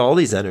that's with all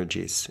these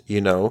energies,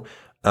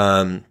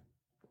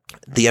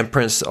 the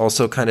Empress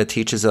also kind of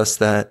teaches us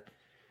that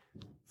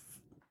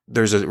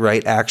there's a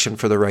right action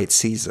for the right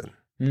season.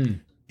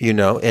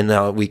 And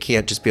now we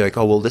can't just be like,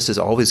 oh, well, this is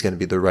always going to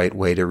be the right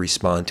way to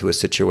respond to a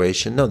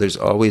situation. No, there's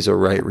always a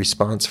right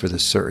response for the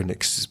certain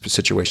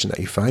situation that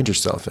you find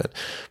yourself in,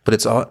 but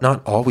it's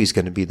not always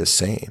going to be the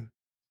same.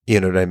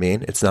 You know what I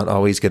mean? It's not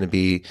always going to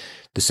be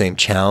the same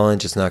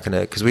challenge. It's not going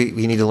to, because we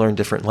need to learn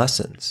different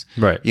lessons,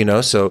 right?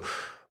 So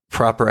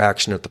proper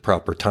action at the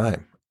proper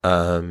time.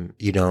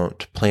 You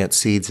don't plant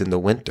seeds in the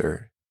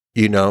winter.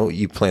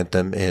 You plant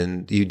them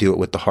and you do it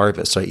with the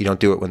harvest, right? You don't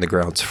do it when the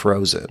ground's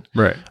frozen.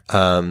 Right.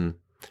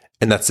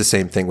 And that's the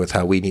same thing with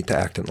how we need to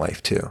act in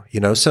life too,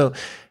 So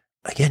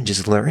again,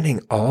 just learning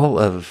all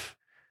of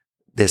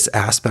this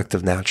aspect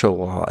of natural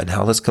law and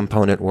how this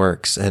component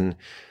works. And,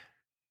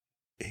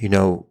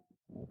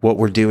 what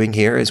we're doing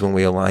here is when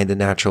we align to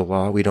natural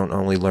law, we don't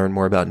only learn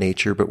more about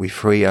nature, but we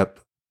free up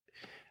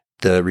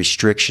the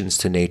restrictions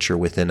to nature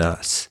within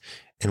us.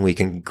 And we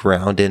can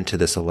ground into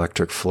this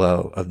electric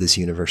flow of this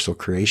universal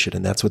creation.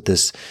 And that's what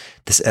this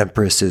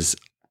Empress is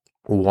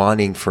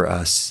wanting for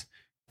us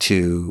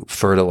to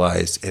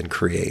fertilize and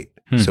create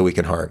so we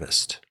can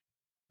harvest.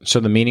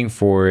 So the meaning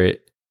for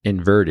it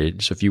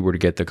inverted, so if you were to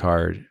get the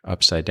card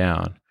upside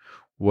down,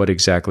 what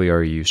exactly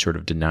are you sort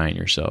of denying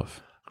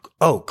yourself?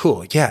 Oh,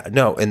 cool. Yeah,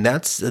 no. And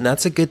that's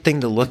a good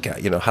thing to look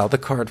at, how the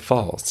card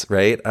falls,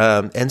 right?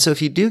 And so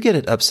if you do get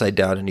it upside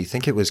down and you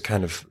think it was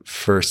kind of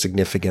for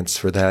significance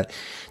for that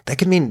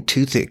can mean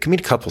two things. It can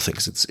mean a couple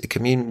things. It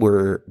can mean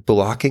we're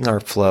blocking our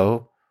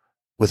flow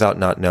without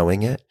not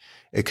knowing it.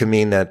 It could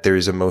mean that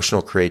there's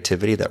emotional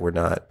creativity that we're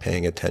not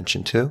paying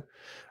attention to.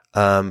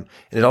 And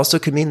it also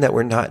could mean that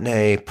we're not in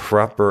a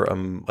proper,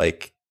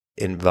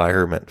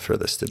 environment for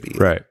this to be.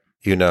 Right.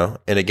 And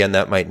again,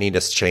 that might need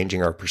us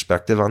changing our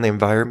perspective on the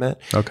environment.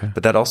 Okay.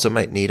 But that also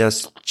might need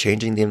us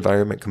changing the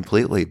environment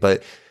completely.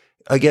 But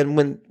again,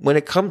 when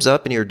it comes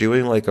up and you're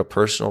doing like a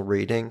personal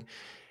reading,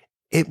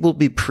 it will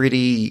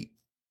be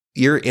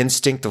your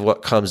instinct of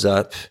what comes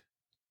up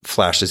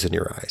flashes in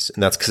your eyes.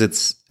 And that's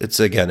because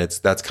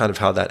that's kind of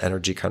how that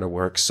energy kind of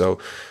works. So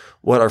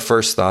what our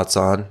first thoughts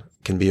on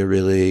can be a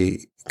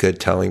really good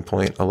telling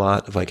point a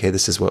lot of like, hey,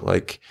 this is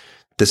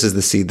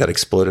the seed that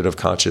exploded of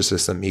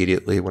consciousness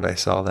immediately when I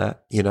saw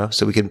that,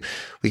 so we can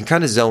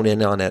kind of zone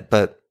in on it.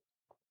 But,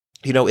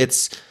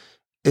 it's,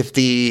 if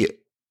the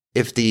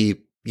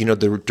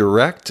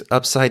direct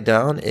upside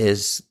down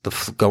is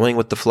going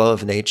with the flow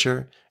of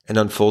nature and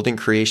unfolding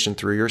creation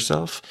through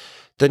yourself,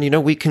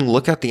 then, we can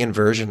look at the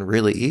inversion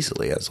really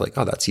easily as like,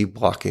 oh, that's you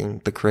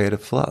blocking the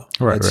creative flow.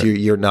 Right. That's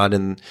you're not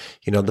in,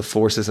 the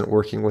force isn't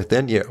working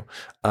within you.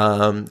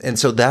 And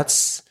so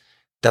that's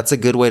a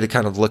good way to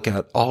kind of look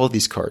at all of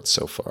these cards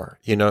so far.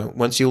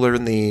 Once you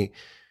learn it,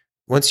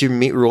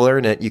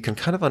 you can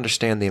kind of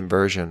understand the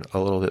inversion a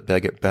little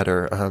bit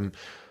better.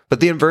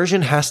 But the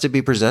inversion has to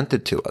be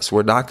presented to us.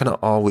 We're not going to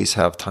always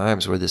have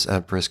times where this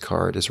Empress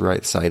card is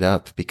right side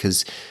up,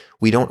 because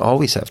we don't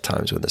always have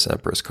times when this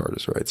Empress card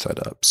is right side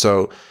up.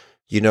 So,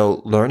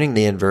 learning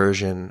the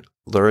inversion,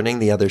 learning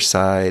the other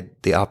side,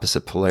 the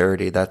opposite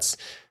polarity, that's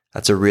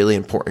a really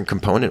important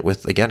component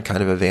with, again,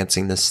 kind of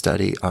advancing this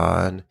study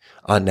on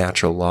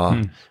natural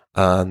law.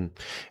 And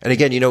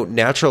again,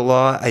 natural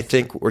law, I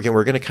think we're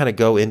going to kind of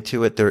go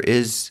into it. There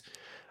is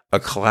a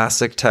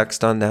classic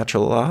text on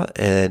natural law.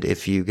 And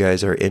if you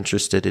guys are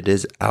interested, it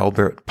is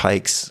Albert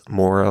Pike's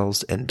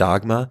Morals and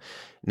Dogma.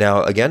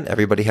 Now, again,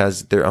 everybody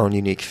has their own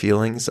unique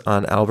feelings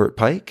on Albert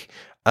Pike.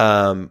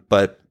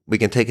 But we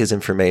can take his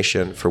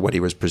information for what he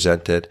was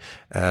presented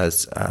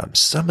as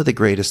some of the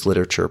greatest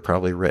literature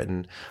probably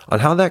written on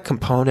how that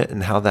component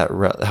and how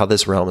how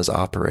this realm is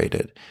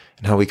operated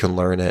and how we can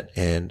learn it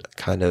and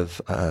kind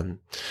of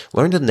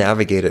learn to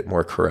navigate it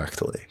more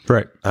correctly.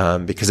 Right.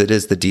 Because it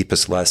is the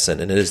deepest lesson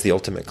and it is the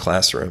ultimate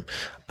classroom.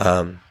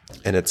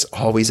 And it's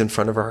always in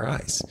front of our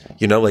eyes.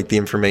 Like the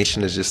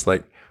information is just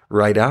like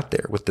right out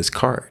there with this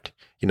card.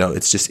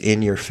 It's just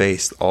in your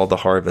face, all the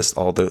harvest,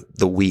 all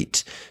the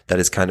wheat that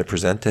is kind of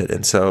presented.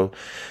 And so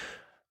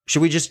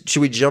should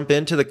we jump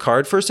into the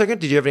card for a second?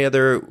 Did you have any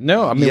other?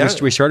 No, I mean,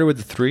 we started with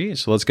the 3.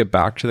 So let's get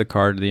back to the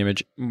card, the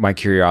image. My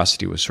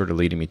curiosity was sort of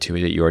leading me to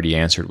it that you already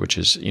answered, which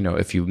is,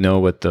 if you know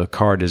what the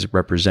card is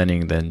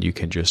representing, then you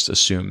can just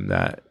assume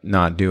that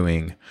not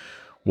doing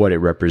what it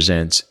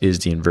represents is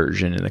the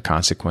inversion, and the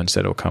consequence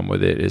that'll come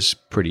with it is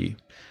pretty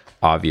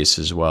obvious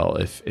as well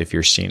if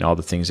you're seeing all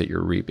the things that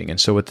you're reaping. And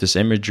so with this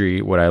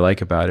imagery, what I like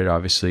about it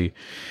obviously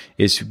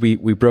is we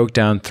broke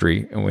down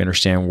 3 and we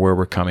understand where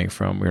we're coming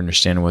from. We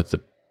understand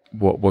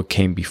what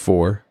came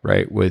before,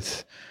 right?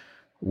 With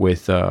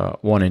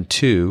 1 and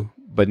 2,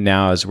 but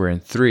now as we're in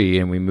 3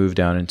 and we move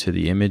down into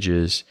the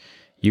images,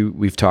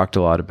 we've talked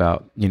a lot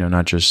about,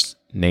 not just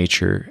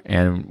nature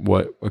and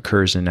what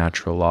occurs in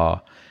natural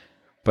law,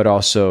 but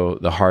also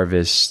the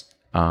harvest,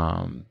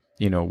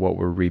 what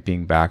we're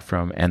reaping back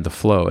from and the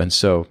flow. And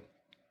so,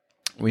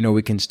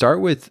 we can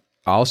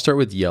I'll start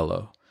with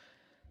yellow.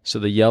 So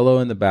the yellow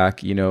in the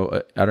back,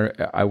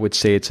 I would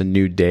say it's a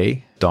new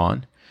day,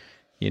 dawn,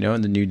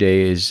 and the new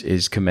day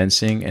is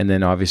commencing. And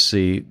then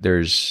obviously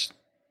there's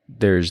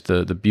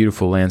the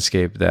beautiful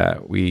landscape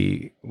that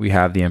we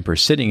have the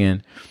Empress sitting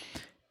in,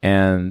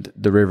 and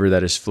the river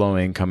that is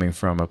flowing coming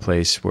from a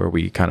place where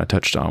we kind of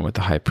touched on with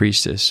the high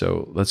priestess.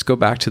 So let's go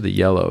back to the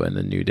yellow and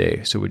the new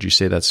day. So would you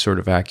say that's sort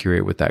of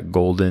accurate with that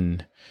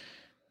golden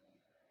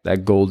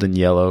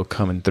yellow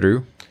coming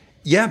through?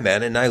 Yeah,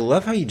 man. And I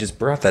love how you just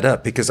brought that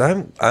up, because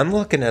I'm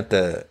looking at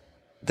the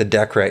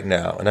deck right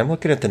now, and I'm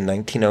looking at the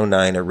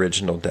 1909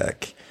 original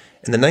deck.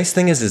 And the nice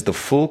thing is the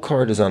full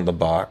card is on the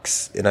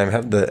box, and I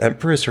have the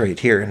Empress right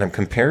here, and I'm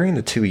comparing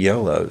the 2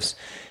 yellows.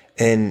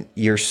 And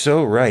you're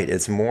so right.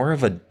 It's more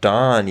of a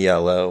dawn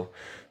yellow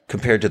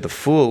compared to the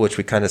Fool, which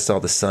we kind of saw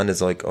the sun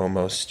is like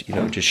almost,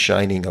 just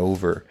shining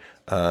over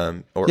or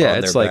on their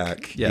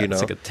back.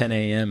 It's like a 10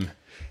 a.m.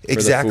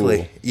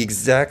 Exactly.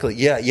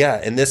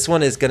 Yeah. And this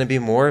one is going to be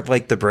more of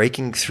like the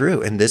breaking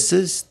through. And this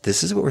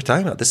is what we're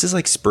talking about. This is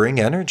like spring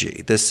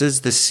energy. This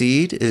is the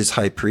seed is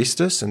High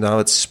Priestess, and now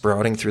it's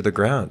sprouting through the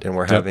ground, and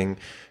we're having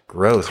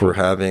growth. Cool. We're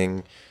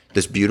having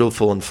this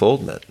beautiful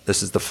unfoldment.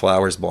 This is the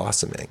flowers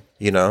blossoming,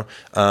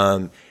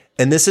 and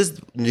this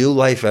is new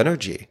life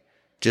energy.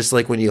 Just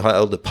like when you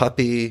held a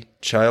puppy,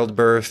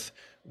 childbirth,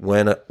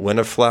 when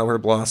a flower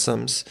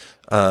blossoms,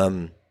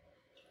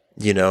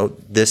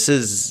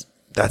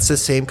 that's the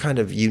same kind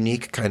of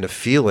unique kind of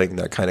feeling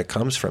that kind of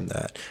comes from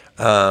that.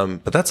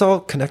 But that's all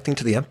connecting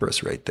to the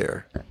Empress right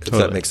there. If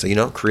that makes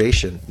sense,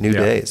 creation, new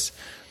days.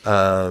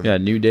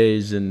 New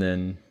days, and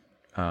then,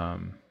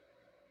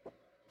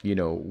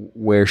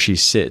 where she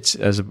sits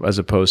as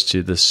opposed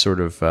to this sort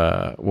of,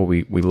 what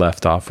we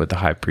left off with the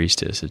High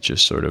Priestess. It's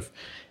just sort of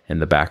in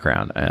the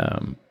background.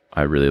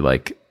 I really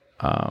like,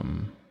 I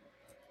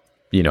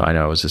know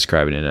I was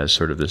describing it as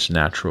sort of this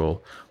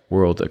natural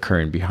world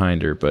occurring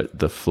behind her, but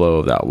the flow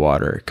of that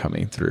water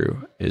coming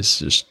through is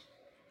just,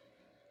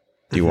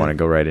 do you want to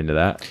go right into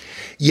that?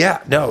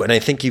 Yeah, no. And I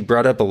think you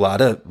brought up a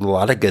lot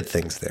of good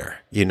things there,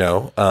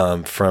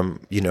 from,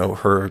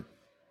 her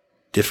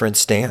different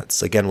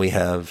stance. Again, we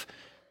have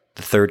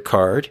the 3rd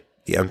card,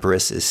 the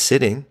Empress is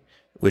sitting,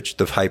 which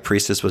the High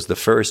Priestess was the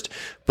first,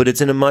 but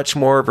it's in a much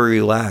more of a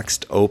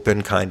relaxed,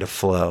 open kind of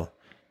flow.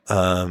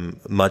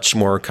 Much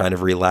more kind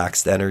of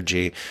relaxed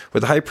energy,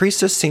 where the High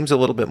Priestess seems a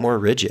little bit more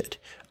rigid.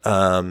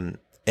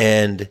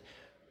 And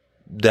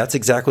that's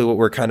exactly what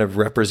we're kind of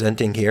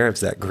representing here, is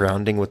that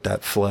grounding with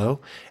that flow.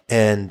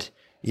 And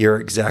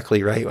you're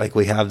exactly right. Like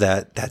we have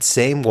that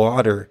same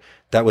water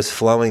that was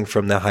flowing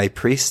from the High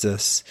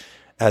Priestess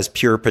as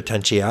pure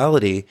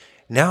potentiality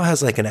now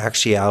has like an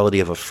actuality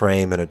of a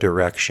frame and a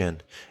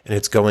direction. And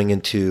it's going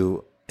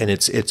into, and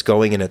it's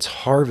going and it's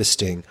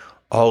harvesting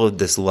all of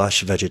this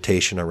lush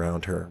vegetation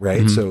around her,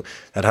 right? Mm-hmm. So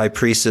that High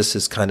Priestess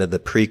is kind of the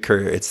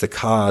precursor, it's the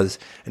cause,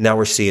 and now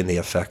we're seeing the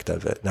effect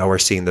of it. Now we're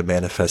seeing the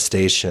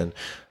manifestation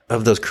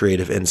of those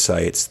creative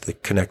insights, the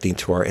connecting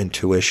to our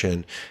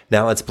intuition.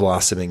 Now it's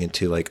blossoming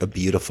into like a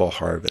beautiful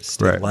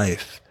harvest in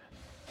life.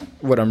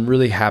 What I'm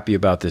really happy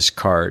about this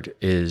card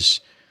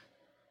is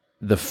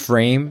the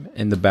frame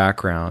in the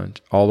background,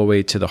 all the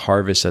way to the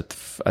harvest at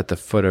the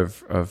foot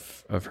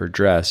of her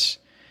dress,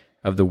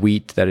 of the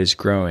wheat that is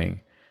growing,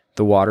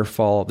 the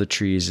waterfall, the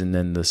trees, and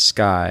then the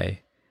sky,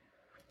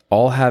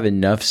 all have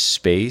enough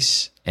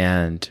space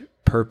and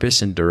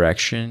purpose and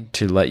direction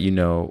to let you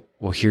know,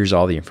 well, here's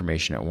all the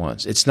information at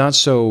once. It's not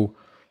so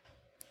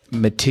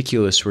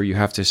meticulous where you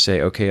have to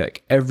say, okay,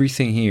 like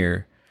everything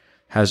here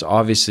has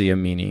obviously a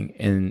meaning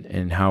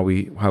in how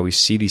we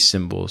see these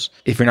symbols.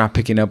 If you're not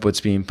picking up what's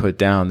being put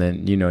down,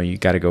 then you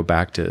got to go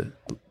back to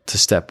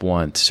step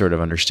one to sort of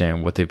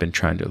understand what they've been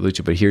trying to allude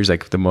to. But here's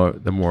like the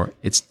more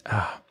it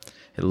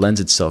lends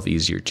itself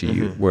easier to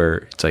you, where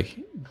it's like,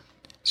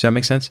 does that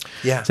make sense?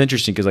 Yeah, it's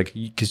interesting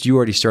because you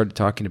already started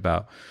talking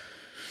about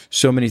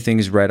so many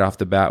things right off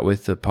the bat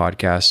with the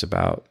podcast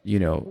about,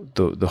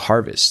 the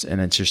harvest. And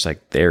it's just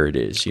like, there it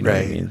is. You know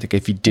what I mean? Like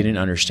if you didn't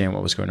understand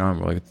what was going on,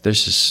 we're like,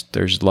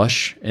 there's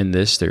lush in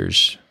this,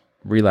 there's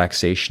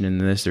relaxation in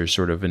this, there's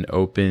sort of an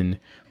open,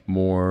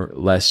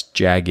 less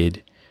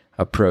jagged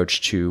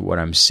approach to what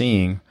I'm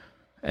seeing.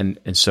 And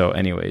so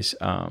anyways,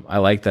 I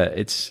like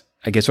that.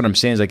 I guess what I'm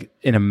saying is like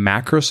in a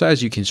macro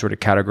size, you can sort of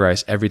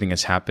categorize everything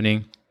that's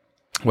happening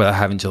without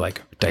having to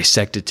like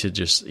dissect it to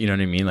just, you know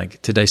what I mean?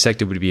 Like to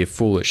dissect it would be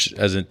foolish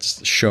as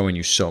it's showing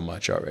you so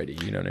much already.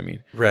 You know what I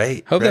mean?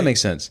 Right. Hope that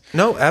makes sense.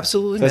 No,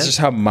 absolutely. That's just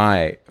how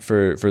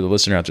for the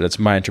listener out there, that's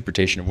my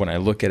interpretation of when I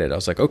look at it. I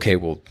was like, okay,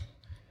 well,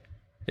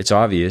 it's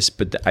obvious,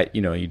 but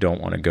you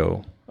don't want to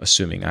go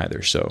assuming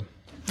either. So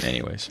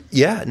anyways.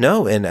 Yeah,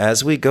 no. And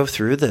as we go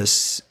through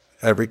this,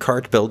 every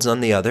card builds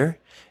on the other,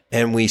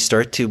 and we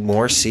start to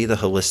more see the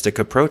holistic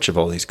approach of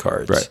all these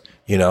cards. Right.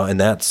 And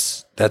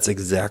that's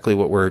exactly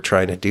what we're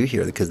trying to do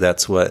here, because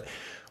that's what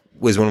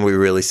was when we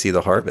really see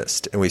the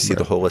harvest and we see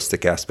the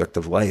holistic aspect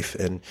of life.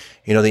 And,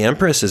 the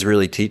Empress is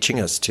really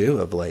teaching us too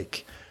of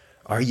like,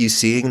 are you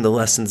seeing the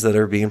lessons that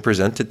are being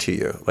presented to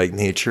you? Like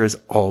nature is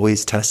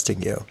always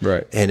testing you.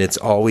 Right. And it's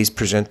always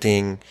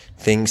presenting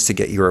things to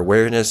get your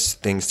awareness,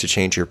 things to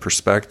change your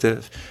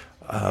perspective.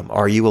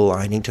 Are you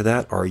aligning to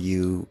that? Are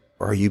you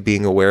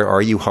being aware?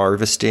 Are you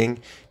harvesting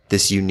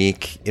this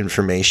unique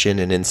information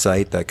and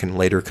insight that can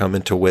later come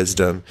into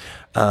wisdom?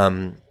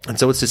 And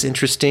so it's this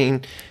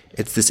interesting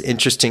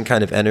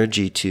kind of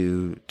energy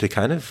to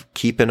kind of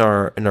keep in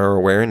our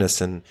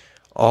awareness, and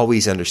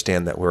always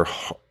understand that we're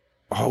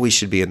always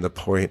should be in the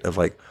point of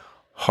like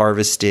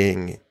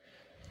harvesting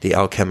the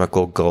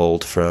alchemical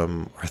gold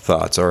from our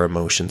thoughts, our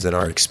emotions, and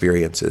our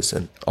experiences,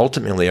 and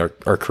ultimately our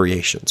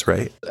creations,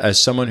 right?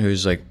 As someone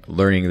who's like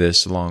learning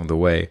this along the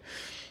way,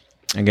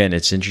 again,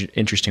 it's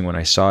interesting when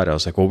I saw it, I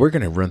was like, well, we're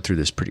going to run through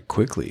this pretty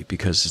quickly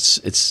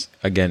because it's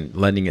again,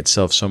 lending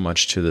itself so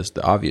much to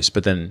the obvious.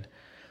 But then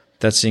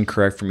that's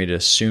incorrect for me to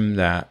assume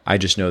that. I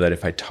just know that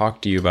if I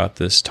talk to you about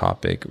this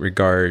topic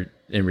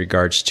in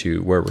regards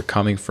to where we're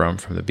coming from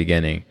the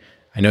beginning,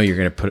 I know you're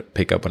going to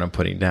pick up what I'm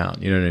putting down.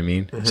 You know what I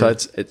mean? Mm-hmm.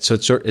 So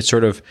it's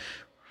sort of,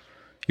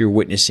 you're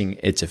witnessing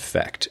its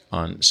effect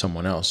on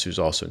someone else who's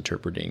also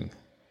interpreting,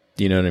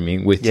 you know what I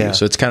mean, with you.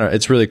 So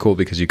it's really cool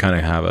because you kind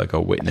of have like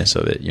a witness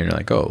of it. You're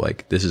like, oh,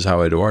 like this is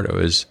how Eduardo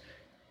is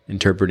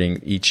interpreting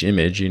each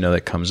image,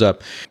 that comes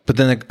up. But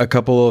then a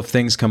couple of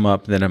things come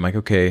up. Then I'm like,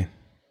 okay,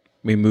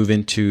 we move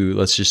into,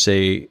 let's just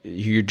say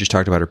you just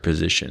talked about her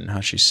position, how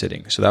she's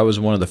sitting. So that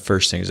was one of the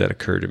first things that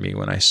occurred to me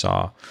when I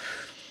saw,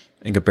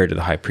 and compared to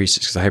the High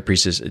Priestess, because the High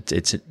Priestess,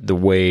 it's the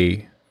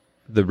way,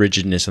 the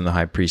rigidness in the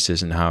High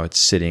Priestess and how it's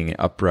sitting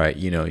upright.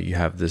 You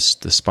have the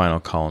spinal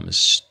column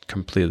is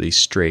completely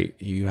straight.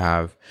 You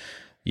have,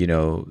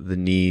 the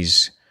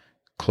knees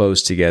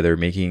close together,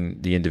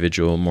 making the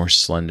individual more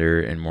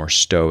slender and more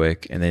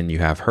stoic. And then you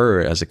have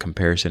her as a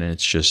comparison, and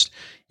it's just,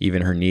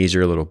 even her knees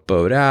are a little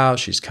bowed out.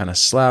 She's kind of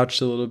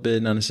slouched a little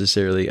bit, not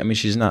necessarily. I mean,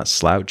 she's not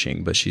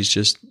slouching, but she's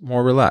just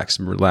more relaxed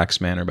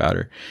manner about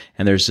her.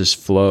 And there's this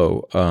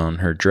flow on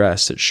her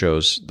dress that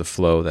shows the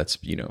flow that's,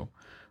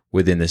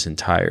 within this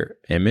entire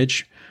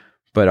image,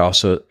 but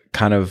also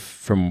kind of,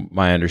 from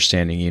my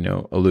understanding,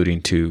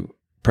 alluding to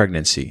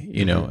pregnancy,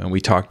 and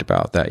we talked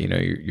about that,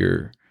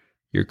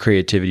 your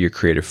creativity, your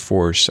creative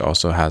force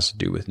also has to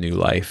do with new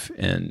life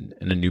and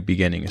a new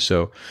beginning.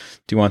 So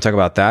do you want to talk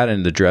about that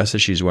and the dress that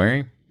she's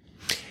wearing?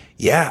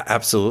 Yeah,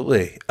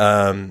 absolutely.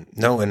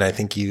 No, and I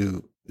think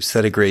you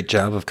said a great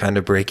job of kind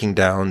of breaking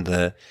down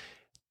the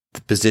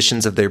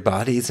positions of their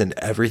bodies, and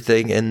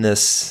everything in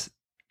this,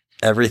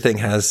 everything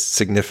has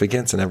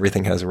significance and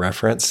everything has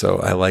reference. So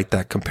I like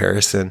that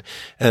comparison.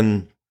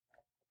 And,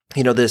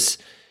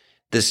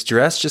 this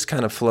dress just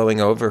kind of flowing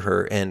over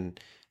her, and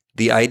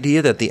the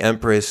idea that the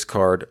Empress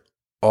card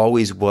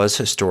always was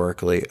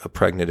historically a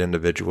pregnant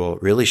individual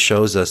really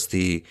shows us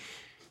that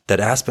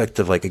aspect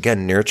of, like,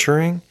 again,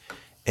 nurturing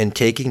and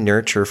taking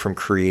nurture from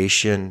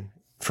creation,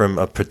 from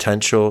a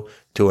potential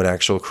to an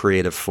actual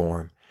creative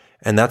form.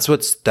 And that's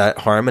that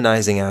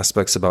harmonizing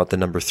aspects about the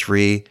number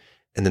 3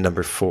 and the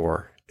number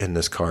 4 in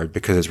this card,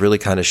 because it's really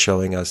kind of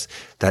showing us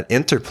that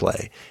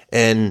interplay.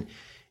 And,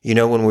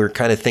 when we're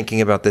kind of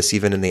thinking about this,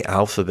 even in the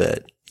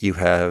alphabet, you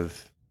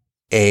have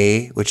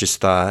A, which is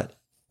thought,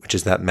 which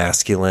is that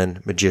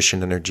masculine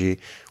magician energy.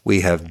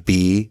 We have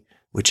B,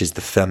 which is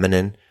the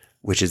feminine,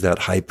 which is that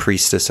High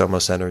Priestess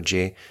almost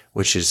energy,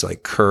 which is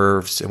like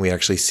curves. And we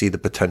actually see the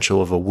potential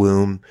of a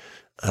womb,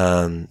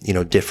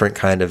 different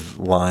kind of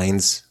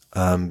lines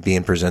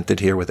being presented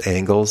here with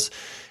angles.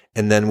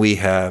 And then we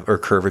have, or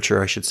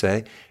curvature, I should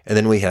say. And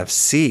then we have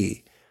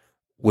C,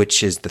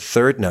 which is the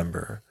third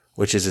number,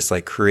 which is this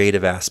like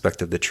creative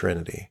aspect of the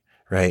Trinity,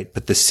 right?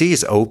 But the C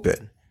is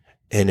open.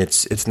 And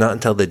it's not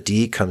until the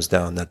D comes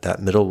down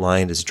that middle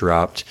line is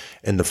dropped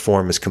and the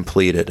form is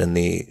completed and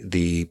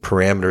the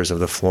parameters of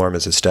the form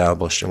is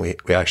established and we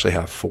actually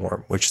have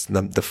form, which is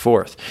the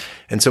fourth.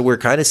 And so we're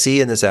kind of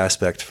seeing this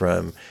aspect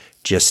from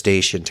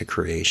gestation to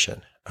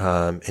creation,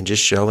 and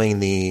just showing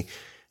the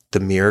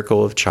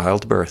miracle of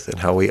childbirth and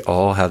how we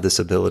all have this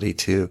ability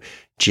to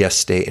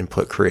gestate and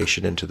put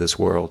creation into this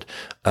world.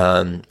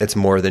 It's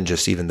more than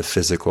just even the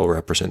physical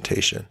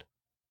representation.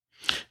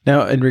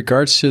 Now, in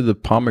regards to the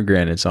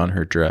pomegranates on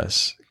her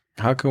dress,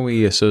 how can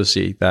we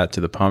associate that to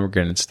the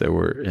pomegranates that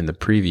were in the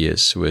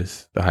previous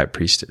with the high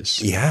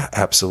priestess? Yeah,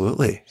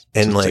 absolutely.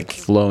 And so it's like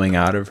flowing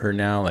out of her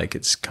now, like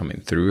it's coming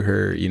through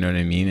her. You know what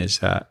I mean? Is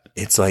that?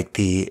 It's like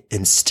the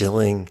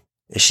instilling.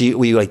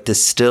 We like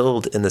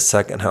distilled in the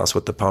second house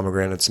what the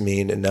pomegranates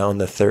mean. And now in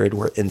the third,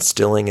 we're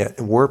instilling it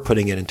and we're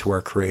putting it into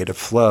our creative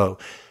flow.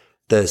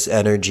 This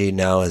energy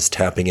now is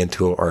tapping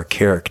into our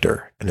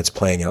character and it's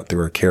playing out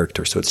through our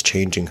character. So it's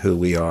changing who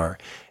we are.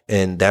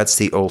 And that's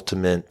the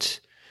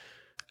ultimate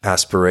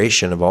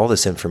aspiration of all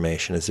this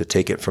information, is to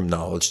take it from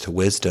knowledge to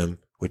wisdom,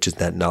 which is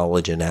that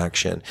knowledge in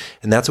action.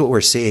 And that's what we're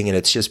seeing. And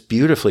it's just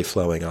beautifully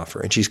flowing off her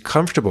and she's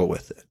comfortable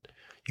with it.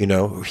 You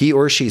know, he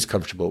or she's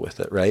comfortable with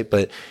it. Right.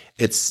 But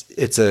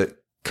it's a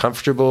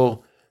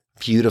comfortable,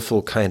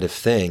 beautiful kind of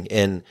thing.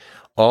 And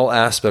all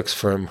aspects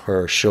from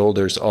her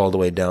shoulders all the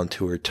way down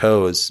to her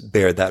toes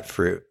bear that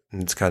fruit.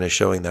 And it's kind of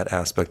showing that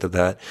aspect of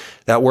that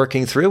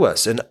working through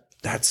us. And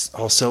that's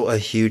also a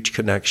huge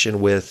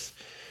connection with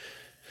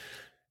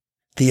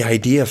the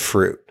idea of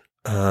fruit,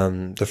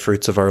 the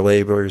fruits of our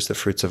labors, the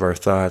fruits of our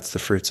thoughts, the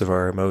fruits of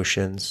our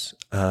emotions.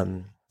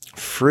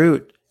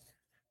 Fruit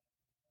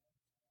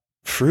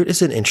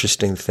is an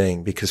interesting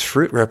thing because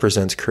fruit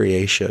represents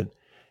creation.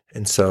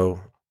 And so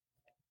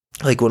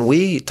like when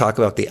we talk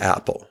about the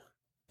apple,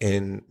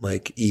 and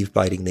like Eve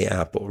biting the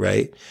apple,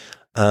 right?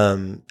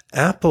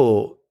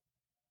 Apple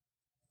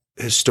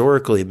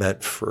historically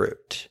meant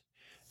fruit.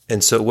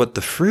 And so what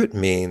the fruit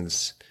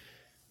means,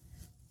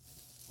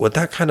 what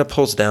that kind of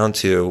pulls down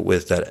to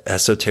with that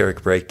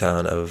esoteric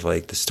breakdown of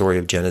like the story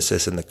of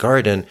Genesis in the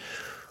garden,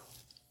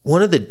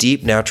 one of the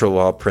deep natural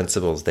law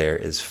principles there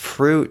is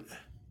fruit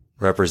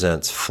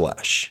represents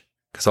flesh,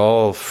 because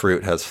all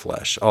fruit has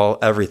flesh,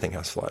 everything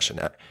has flesh in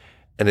it.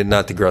 And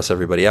not to gross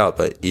everybody out,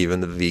 but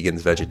even the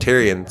vegans,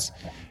 vegetarians,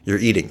 you're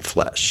eating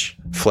flesh.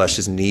 Flesh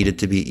is needed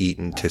to be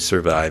eaten to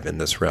survive in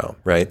this realm,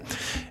 right?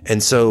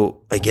 And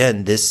so,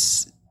 again,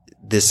 this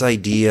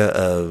idea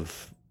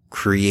of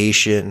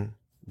creation,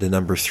 the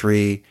number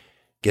 3,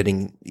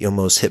 getting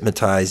almost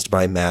hypnotized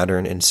by matter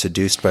and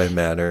seduced by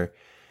matter,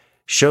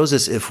 shows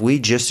us if we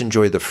just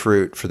enjoy the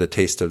fruit for the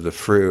taste of the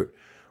fruit,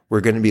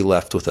 we're going to be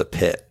left with a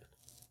pit,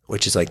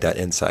 which is like that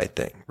inside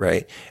thing,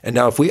 right? And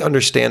now if we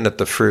understand that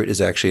the fruit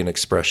is actually an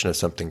expression of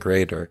something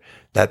greater,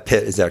 that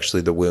pit is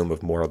actually the womb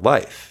of more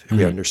life. If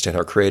we understand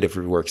how creative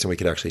it works, and we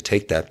could actually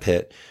take that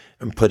pit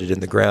and put it in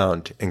the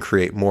ground and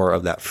create more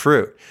of that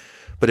fruit.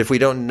 But if we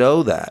don't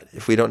know that,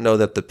 if we don't know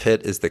that the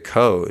pit is the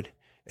code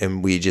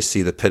and we just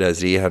see the pit as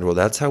the end, well,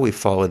 that's how we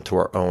fall into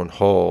our own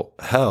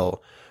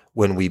hell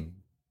when we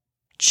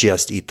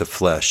just eat the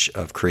flesh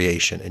of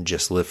creation and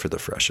just live for the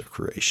flesh of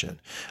creation.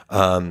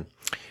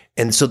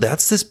 And so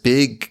that's this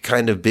big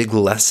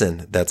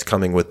lesson that's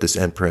coming with this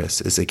Empress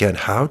is, again,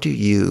 how do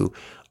you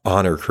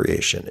honor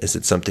creation? Is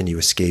it something you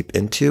escape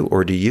into,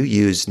 or do you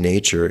use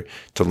nature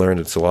to learn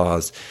its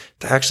laws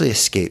to actually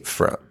escape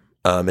from?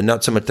 And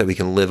not so much that we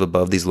can live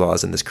above these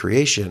laws in this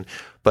creation,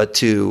 but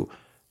to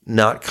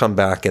not come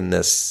back in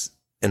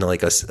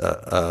like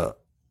a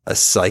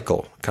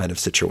cycle kind of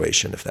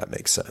situation, if that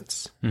makes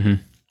sense. Mm-hmm.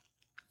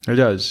 It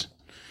does.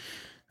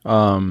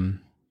 And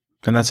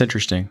that's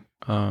interesting.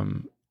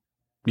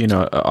 You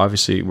know,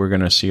 obviously we're going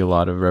to see a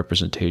lot of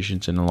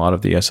representations and a lot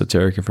of the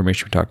esoteric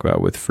information we talk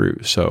about with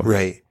fruit. So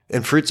right.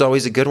 And fruit's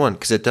always a good one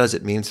because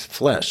it means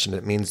flesh, and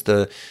it means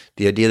the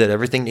idea that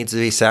everything needs to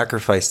be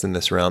sacrificed in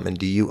this realm. And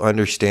do you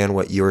understand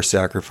what your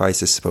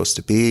sacrifice is supposed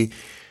to be?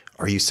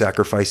 Are you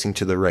sacrificing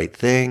to the right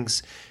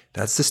things?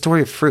 That's the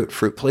story of fruit.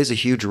 Fruit plays a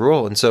huge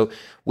role. And so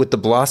with the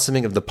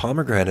blossoming of the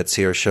pomegranates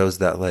here shows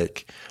that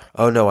like,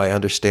 oh no, I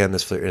understand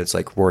this fruit, and it's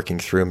like working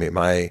through me.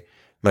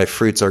 My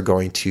fruits are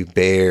going to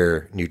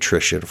bear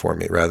nutrition for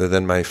me rather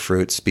than my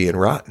fruits being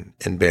rotten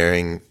and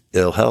bearing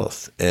ill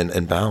health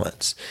and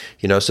balance.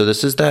 You know, so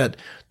this is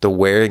the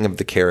wearing of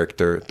the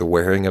character, the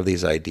wearing of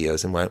these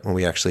ideas, and when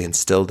we actually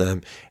instill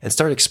them and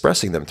start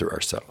expressing them through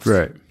ourselves.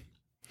 Right.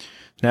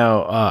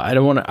 Now, I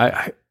don't want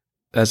to,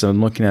 as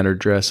I'm looking at her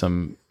dress,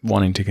 I'm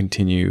wanting to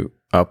continue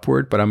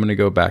upward, but I'm going to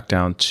go back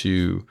down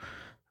to,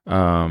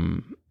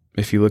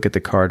 if you look at the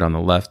card on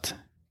the left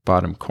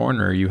bottom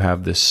corner, you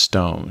have this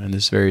stone and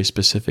this very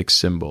specific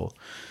symbol.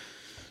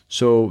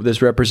 So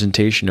this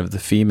representation of the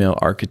female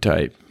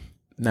archetype.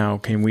 Now,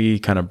 can we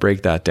kind of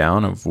break that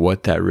down of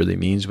what that really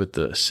means with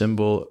the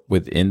symbol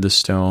within the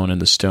stone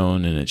and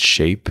its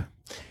shape?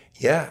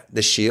 Yeah,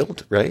 the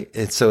shield, right?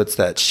 And so it's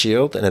that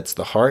shield and it's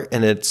the heart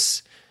and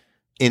it's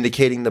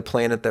indicating the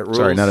planet that rules.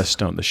 Sorry, not a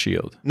stone, the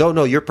shield.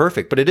 No, you're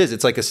perfect. But it is.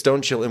 It's like a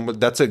stone shield.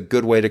 And that's a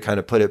good way to kind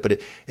of put it. But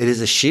it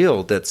is a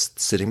shield that's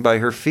sitting by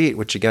her feet,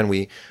 which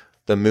again,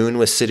 the moon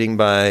was sitting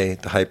by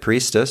the high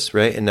priestess,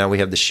 right? And now we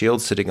have the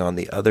shield sitting on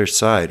the other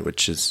side,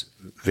 which is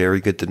very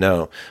good to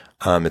know.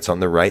 It's on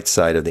the right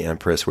side of the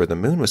Empress, where the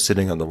moon was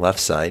sitting on the left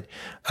side.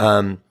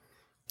 And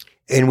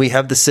we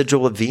have the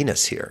sigil of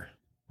Venus here,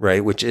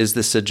 right? Which is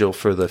the sigil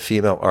for the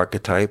female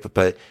archetype,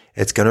 but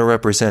it's going to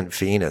represent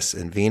Venus.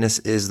 And Venus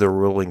is the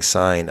ruling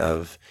sign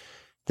of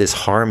this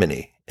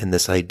harmony and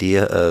this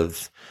idea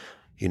of,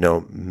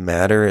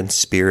 matter and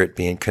spirit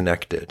being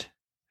connected,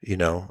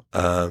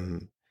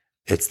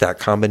 it's that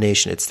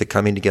combination. It's the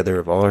coming together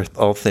of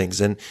all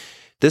things. And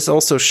this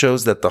also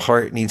shows that the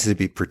heart needs to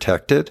be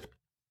protected.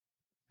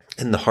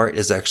 And the heart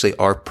is actually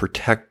our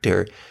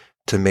protector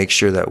to make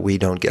sure that we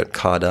don't get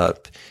caught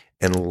up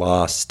and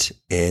lost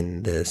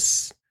in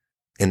this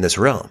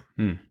realm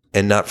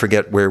and not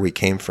forget where we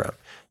came from,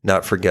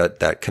 not forget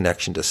that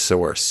connection to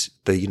source.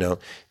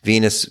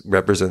 Venus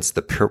represents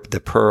the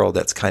pearl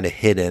that's kind of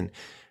hidden,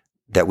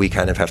 that we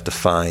kind of have to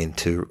find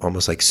to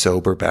almost like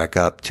sober back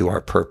up to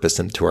our purpose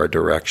and to our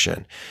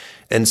direction.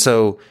 And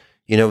so,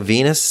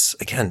 Venus,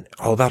 again,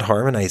 all about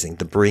harmonizing,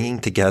 the bringing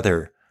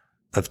together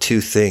of two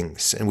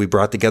things. And we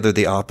brought together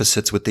the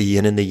opposites with the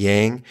yin and the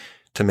yang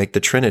to make the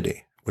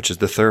Trinity, which is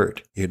the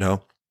third,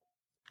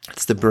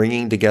 It's the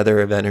bringing together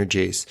of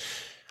energies.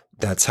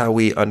 That's how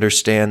we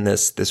understand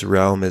this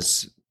realm,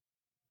 is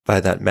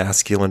by that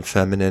masculine,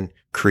 feminine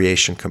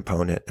creation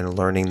component and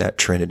learning that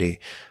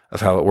Trinity of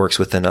how it works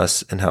within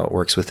us and how it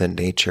works within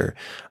nature.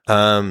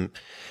 And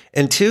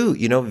two,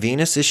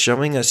 Venus is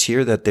showing us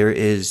here that there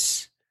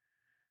is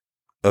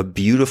a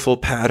beautiful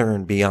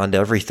pattern beyond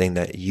everything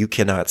that you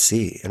cannot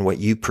see. And what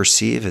you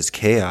perceive as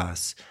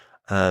chaos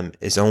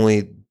is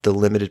only the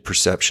limited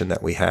perception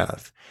that we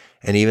have.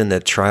 And even the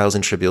trials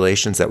and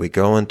tribulations that we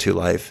go into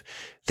life,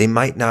 they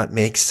might not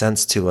make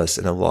sense to us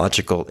in a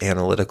logical,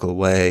 analytical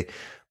way.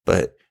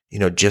 But,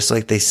 just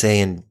like they say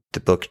in the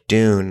book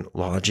Dune,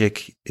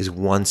 logic is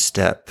one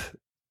step.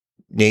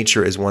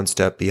 Nature is one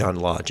step beyond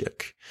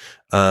logic.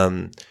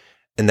 And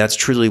that's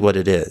truly what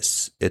it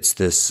is. It's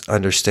this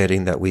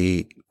understanding that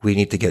we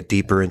need to get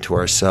deeper into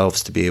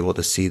ourselves to be able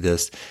to see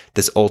this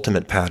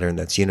ultimate pattern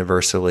that's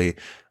universally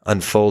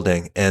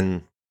unfolding.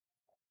 And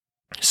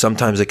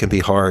sometimes it can be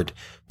hard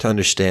to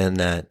understand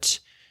that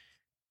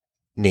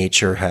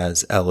nature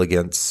has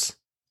elegance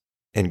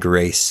and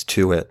grace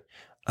to it,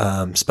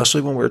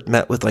 especially when we're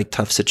met with like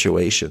tough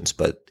situations.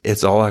 But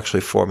it's all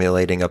actually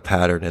formulating a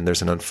pattern, and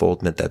there's an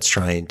unfoldment that's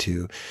trying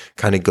to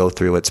kind of go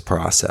through its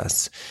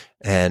process.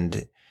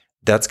 And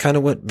that's kind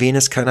of what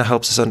Venus kind of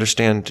helps us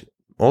understand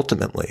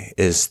ultimately,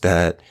 is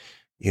that,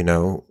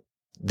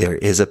 there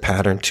is a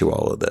pattern to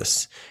all of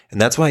this.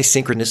 And that's why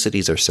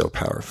synchronicities are so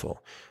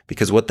powerful,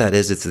 because what that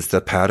is, it's the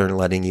pattern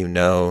letting you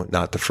know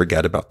not to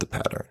forget about the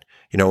pattern.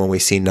 When we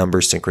see number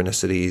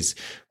synchronicities,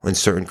 when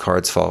certain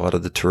cards fall out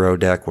of the tarot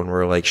deck, when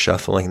we're like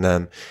shuffling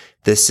them,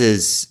 this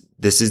is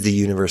the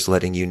universe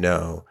letting you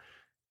know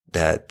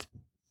that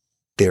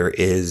there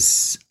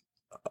is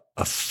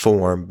a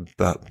form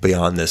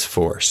beyond this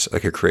force,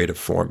 like a creative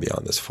form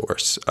beyond this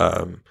force,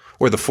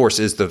 or the force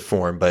is the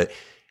form, but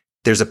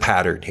there's a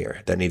pattern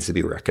here that needs to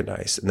be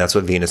recognized. And that's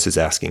what Venus is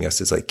asking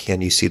us, is like,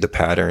 can you see the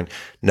pattern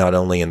not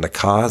only in the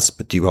cause,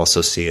 but do you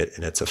also see it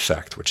in its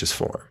effect, which is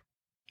form?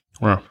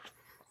 Wow.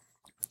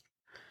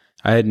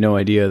 I had no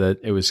idea that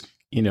it was,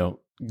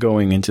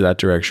 going into that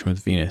direction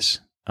with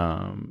Venus.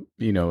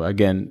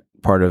 Again,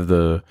 part of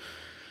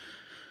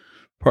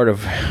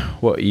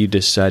what you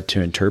decide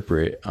to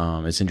interpret,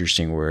 it's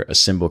interesting where a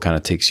symbol kind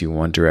of takes you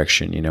one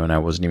direction, and I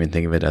wasn't even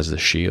thinking of it as a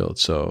shield.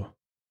 So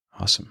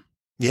awesome.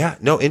 Yeah,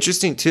 no,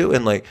 interesting too.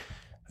 And like,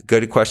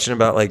 good question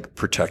about like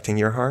protecting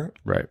your heart.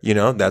 Right.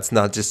 That's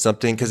not just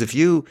something, because if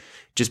you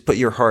just put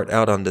your heart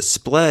out on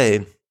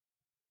display,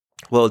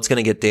 well, it's going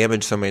to get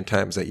damaged so many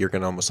times that you're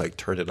going to almost like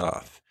turn it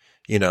off,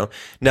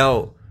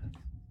 Now,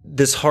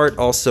 this heart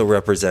also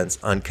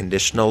represents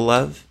unconditional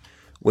love,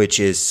 which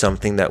is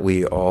something that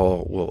we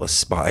all will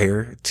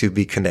aspire to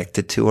be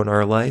connected to in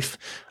our life.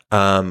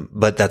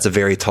 But that's a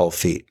very tall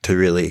feat to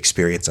really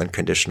experience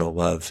unconditional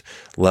love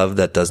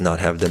that does not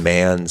have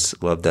demands,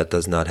 love that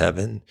does not have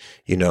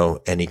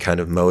any kind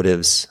of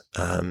motives.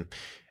 And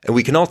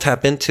we can all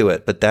tap into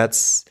it, but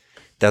that's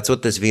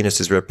what this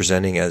Venus is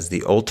representing as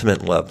the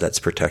ultimate love that's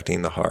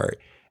protecting the heart.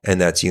 And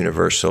that's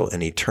universal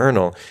and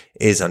eternal,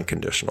 is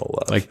unconditional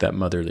love. Like that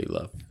motherly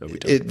love that we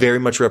talked about. Very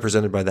much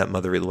represented by that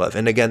motherly love.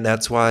 And again,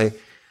 that's why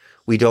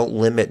we don't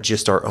limit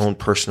just our own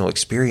personal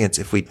experience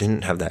if we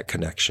didn't have that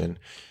connection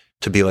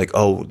to be like,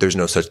 oh, there's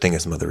no such thing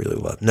as motherly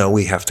love. No,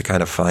 we have to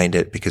kind of find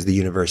it, because the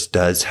universe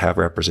does have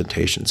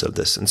representations of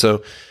this. And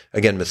so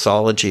again,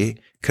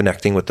 mythology,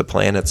 connecting with the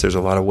planets, there's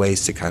a lot of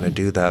ways to kind of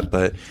do that,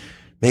 but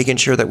making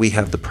sure that we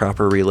have the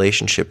proper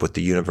relationship with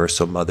the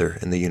universal mother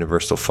and the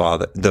universal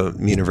father. The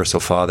universal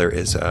father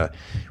is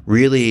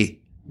really,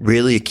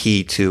 really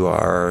key to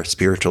our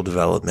spiritual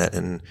development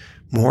and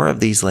more of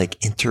these like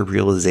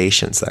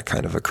interrealizations that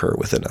kind of occur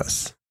within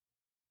us.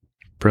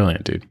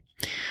 Brilliant, dude.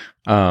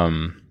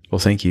 Well,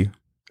 thank you.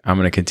 I'm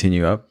going to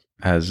continue up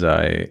as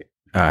I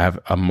have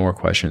more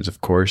questions,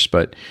 of course,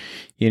 but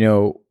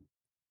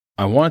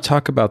I want to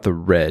talk about the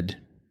red,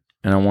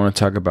 and I want to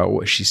talk about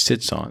what she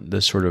sits on,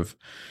 this sort of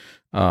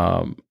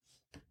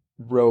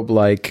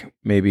robe-like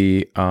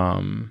maybe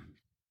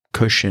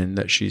cushion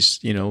that she's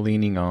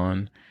leaning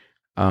on,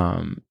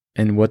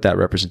 and what that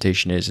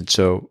representation is. And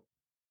so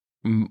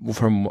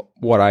from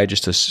what I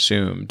just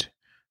assumed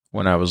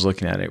when I was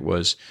looking at it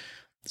was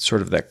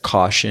sort of that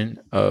caution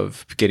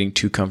of getting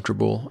too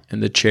comfortable in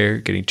the chair,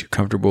 getting too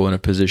comfortable in a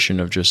position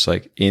of just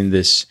like in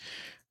this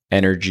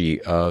energy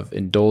of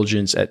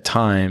indulgence at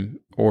time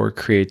or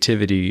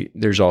creativity.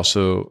 There's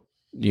also,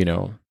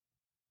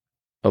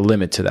 a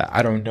limit to that.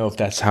 I don't know if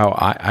that's how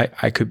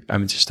I could,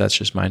 that's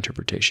just my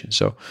interpretation.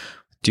 So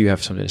do you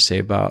have something to say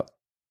about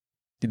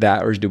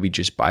that, or do we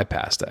just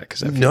bypass that?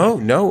 Because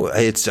no,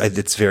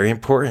 it's very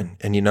important.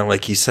 And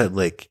like you said,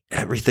 like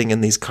everything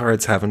in these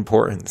cards have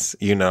importance.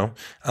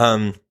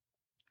 And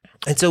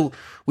so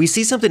we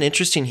see something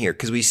interesting here,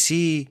 because we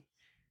see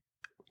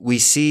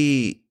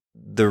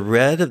the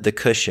red of the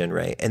cushion,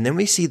 right? And then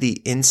we see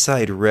the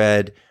inside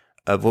red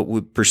of what we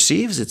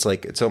perceives.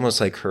 It's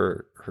almost like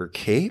her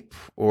cape,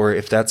 or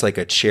if that's like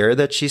a chair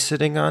that she's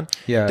sitting on.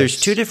 Yeah, there's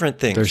two different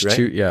things. There's right?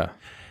 two, yeah.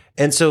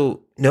 And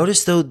so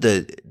notice though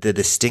the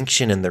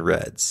distinction in the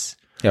reds.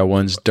 Yeah,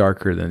 one's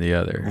darker than the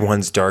other.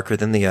 One's darker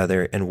than the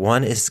other, and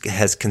one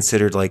has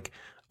considered like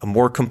a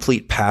more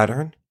complete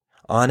pattern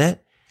on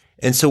it.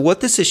 And so what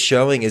this is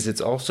showing is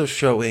it's also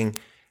showing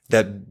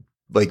that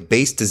like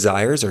base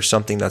desires are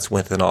something that's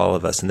within all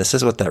of us. And this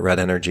is what that red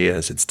energy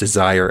is. It's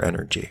desire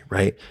energy,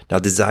 right? Now,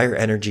 desire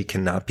energy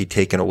cannot be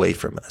taken away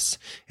from us.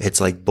 It's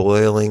like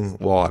boiling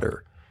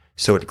water.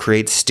 So it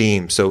creates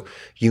steam. So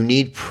you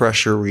need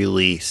pressure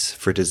release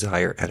for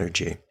desire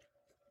energy.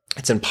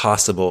 It's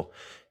impossible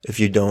if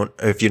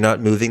you're not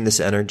moving this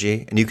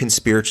energy, and you can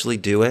spiritually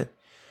do it,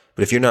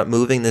 but if you're not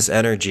moving this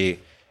energy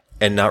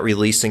and not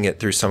releasing it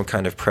through some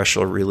kind of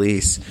pressure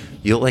release,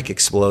 you'll like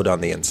explode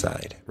on the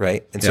inside,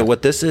 right? And so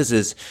what this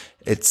is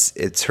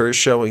it's her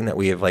showing that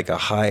we have like a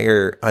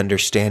higher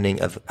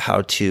understanding of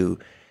how to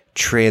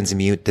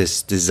transmute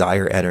this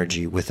desire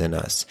energy within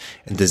us.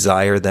 And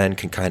desire then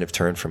can kind of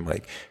turn from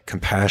like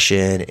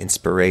compassion,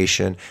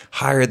 inspiration,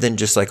 higher than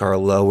just like our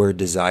lower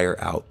desire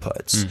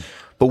outputs.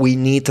 But we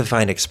need to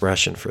find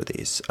expression for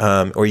these,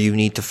 or you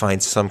need to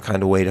find some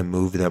kind of way to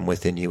move them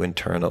within you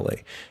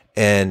internally.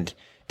 And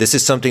this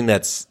is something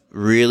that's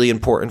really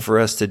important for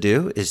us to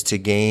do, is to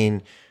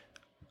gain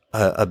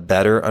a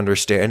better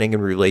understanding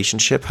and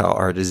relationship, how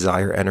our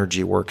desire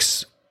energy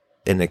works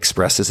and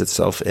expresses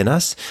itself in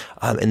us.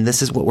 And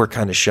this is what we're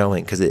kind of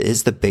showing, because it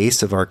is the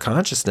base of our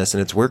consciousness,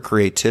 and it's where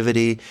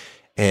creativity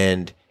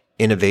and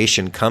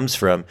innovation comes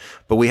from.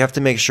 But we have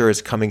to make sure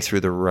it's coming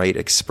through the right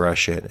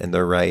expression and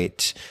the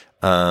right,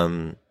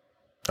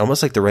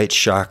 almost like the right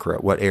chakra.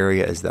 What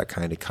area is that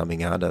kind of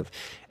coming out of?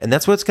 And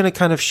that's what's going to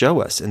kind of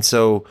show us. And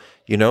so,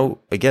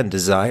 again,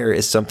 desire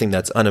is something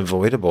that's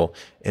unavoidable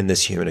in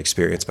this human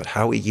experience, but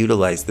how we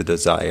utilize the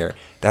desire,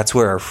 that's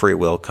where our free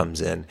will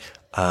comes in.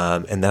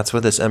 And that's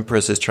what this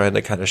Empress is trying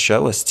to kind of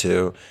show us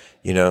to,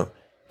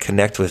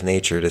 connect with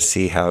nature to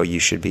see how you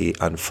should be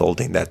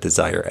unfolding that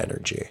desire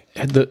energy.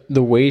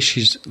 The way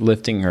she's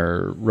lifting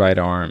her right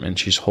arm and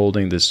she's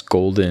holding this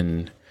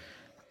golden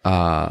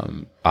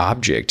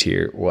object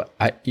here.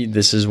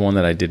 This is one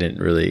that I didn't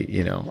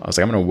really, I was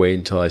like, I'm going to wait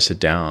until I sit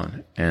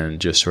down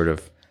and just sort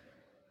of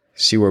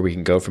see where we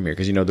can go from here.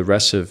 Because, the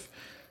rest of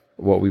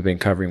what we've been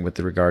covering with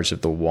the regards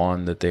of the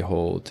wand that they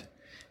hold,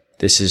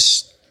 this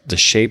is the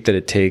shape that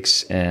it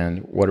takes and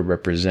what it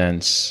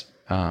represents.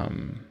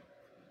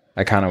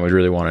 I kind of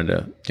really wanted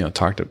to,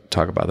 talk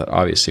about that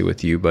obviously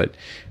with you, but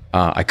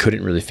I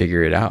couldn't really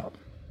figure it out.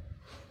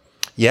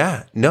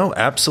 Yeah, no,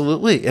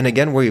 absolutely. And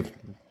again, we've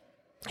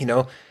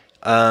got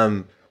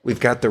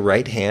the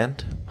right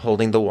hand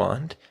holding the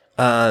wand.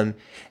 And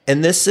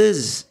this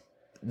is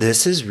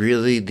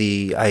really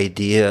the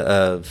idea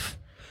of,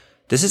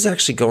 this is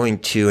actually going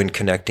to and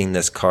connecting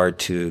this card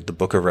to the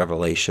Book of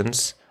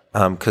Revelations.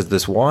 Because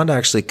this wand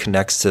actually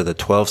connects to the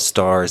 12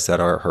 stars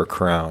that are her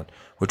crown,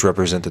 which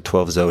represent the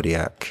 12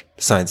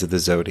 signs of the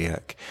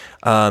zodiac.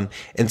 And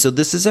so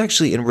this is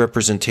actually in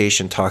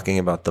representation talking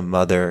about the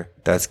mother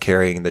that's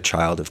carrying the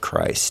child of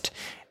Christ.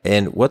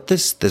 And what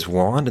this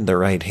wand in the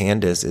right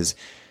hand is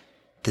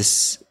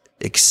this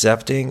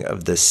accepting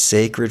of the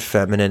sacred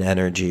feminine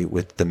energy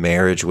with the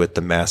marriage with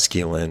the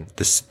masculine,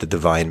 the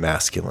divine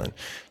masculine.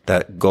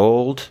 That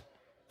gold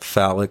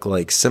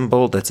phallic-like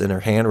symbol that's in her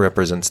hand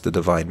represents the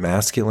divine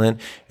masculine,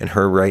 and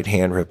her right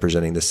hand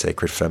representing the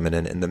sacred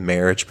feminine, and the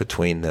marriage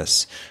between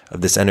this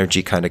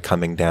energy kind of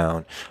coming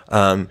down.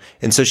 And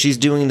so she's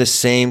doing the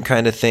same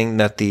kind of thing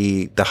that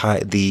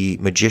the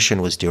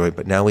magician was doing,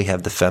 but now we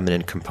have the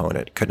feminine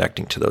component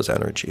connecting to those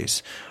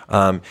energies.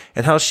 And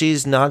how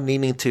she's not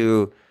needing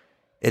to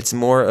it's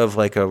more of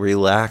like a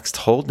relaxed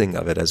holding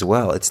of it as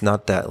well. It's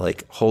not that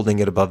like holding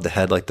it above the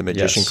head like the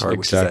magician card,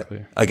 which is that,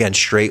 again,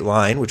 straight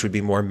line, which would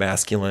be more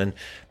masculine,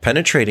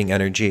 penetrating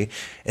energy.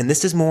 And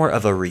this is more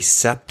of a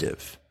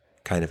receptive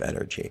kind of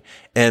energy.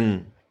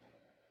 And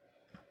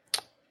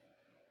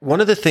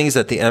one of the things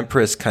that the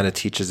Empress kind of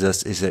teaches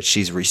us is that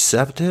she's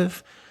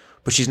receptive,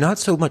 but she's not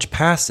so much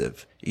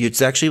passive.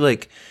 It's actually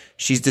like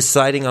she's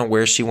deciding on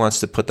where she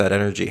wants to put that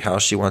energy, how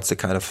she wants to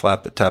kind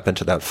of tap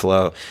into that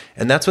flow.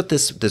 And that's what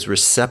this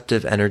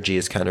receptive energy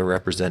is kind of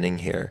representing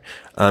here.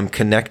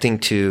 Connecting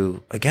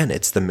to, again,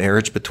 it's the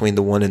marriage between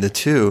the 1 and the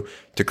 2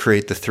 to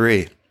create the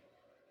 3.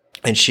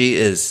 And she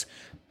is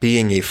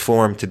being a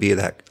form to be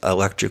that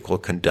electrical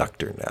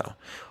conductor now,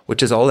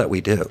 which is all that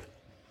we do.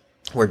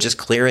 We're just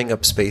clearing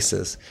up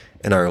spaces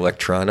in our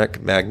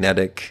electronic,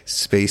 magnetic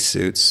space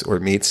suits or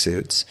meat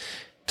suits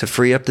to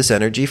free up this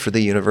energy for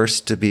the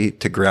universe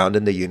to ground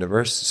in the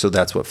universe. So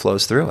that's what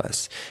flows through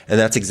us. And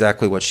that's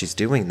exactly what she's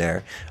doing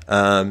there.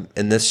 And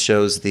this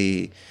shows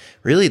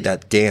really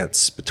that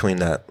dance between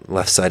that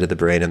left side of the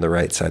brain and the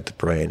right side of the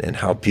brain, and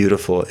how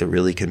beautiful it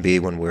really can be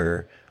when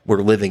we're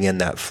living in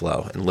that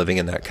flow and living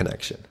in that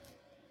connection.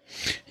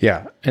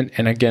 Yeah.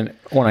 And again,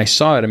 when I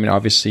saw it, I mean,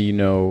 obviously, you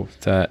know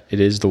that it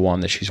is the one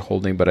that she's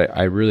holding, but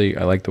I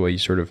like the way you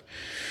sort of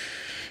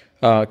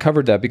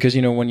covered that, because,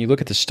 you know, when you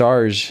look at the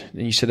stars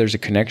and you said there's a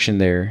connection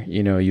there,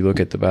 you know, you look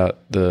at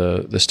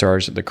the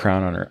stars at the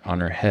crown on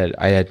her head.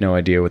 I had no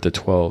idea what the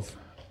 12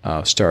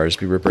 stars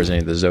be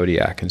representing the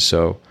zodiac. And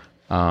so,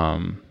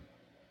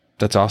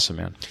 that's awesome,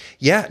 man.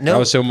 Yeah, no. I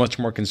was so much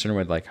more concerned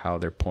with like how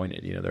they're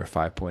pointed. You know, they're a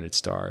 5-pointed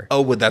star.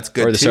 Oh, well, that's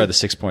good. Or the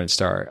 6-pointed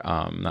star,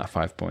 not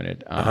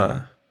 5-pointed.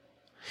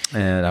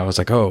 And I was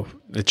like, oh,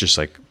 it just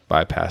like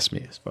bypassed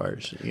me as far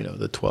as, you know,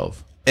 the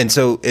 12. And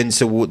so the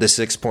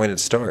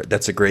 6-pointed star,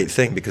 that's a great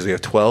thing, because we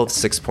have 12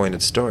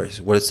 6-pointed stars.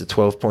 What is the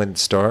 12-pointed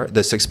star?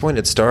 The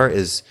 6-pointed star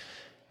is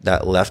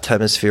that left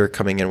hemisphere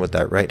coming in with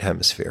that right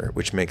hemisphere,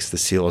 which makes the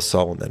Seal of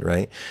Solomon,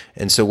 right?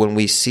 And so when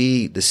we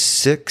see the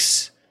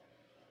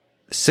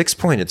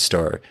 6-pointed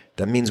star,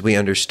 that means we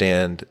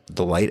understand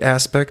the light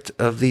aspect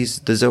of the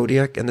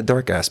zodiac and the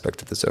dark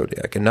aspect of the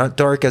zodiac. And not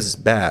dark as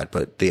bad,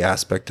 but the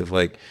aspect of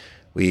like,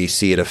 we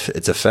see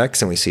its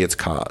effects and we see its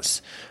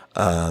cause.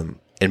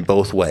 In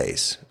both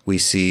ways, we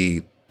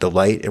see the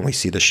light and we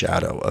see the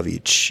shadow of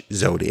each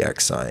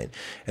zodiac sign.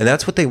 And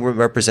that's what they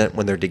represent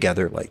when they're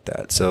together like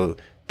that. So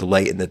the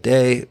light in the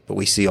day, but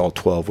we see all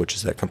 12, which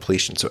is that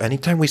completion. So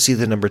anytime we see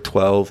the number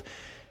 12,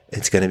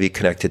 it's going to be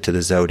connected to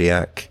the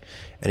zodiac.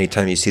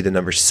 Anytime you see the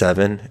number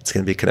 7, it's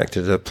going to be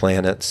connected to the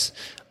planets.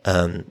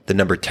 The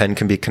number 10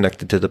 can be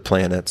connected to the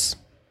planets.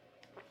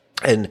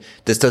 And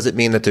this doesn't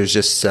mean that there's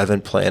just 7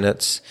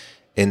 planets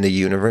in the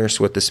universe.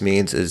 What this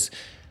means is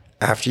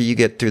after you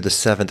get through the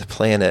 7th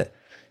planet,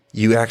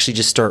 you actually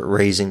just start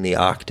raising the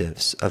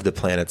octaves of the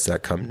planets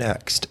that come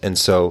next. And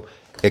so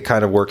it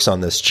kind of works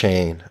on this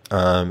chain.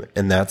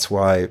 And that's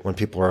why when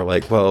people are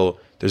like, well,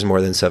 there's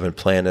more than 7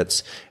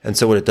 planets. And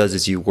so what it does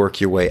is you work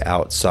your way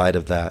outside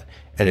of that.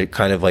 And it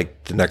kind of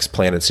like the next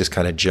planets just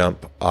kind of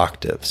jump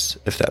octaves,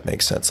 if that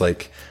makes sense.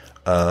 Like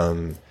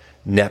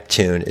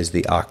Neptune is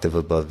the octave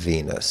above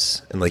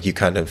Venus. And like you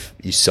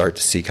start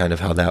to see kind of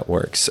how that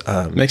works.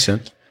 Makes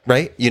sense.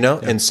 Right? You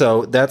know? Yeah. And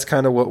so that's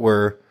kind of what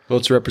well,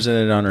 it's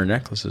represented on her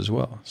necklace as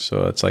well.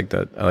 So it's like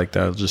that. I like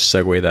that. I'll just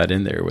segue that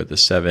in there with the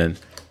 7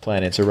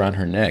 planets around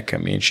her neck. I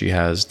mean, she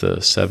has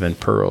the 7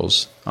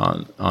 pearls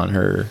on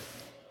her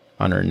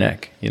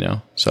neck, you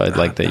know? So I'd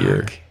like that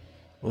you're...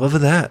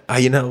 Love that.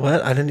 You know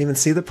what? I didn't even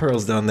see the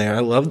pearls down there. I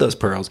love those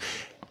pearls.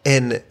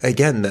 And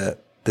again, the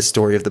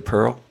story of the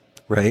pearl,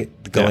 right?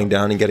 Going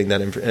down and getting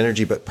that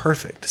energy, but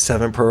perfect.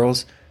 7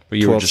 pearls,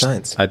 12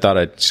 signs. I thought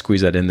I'd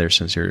squeeze that in there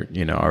since you're,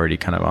 you know, already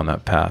kind of on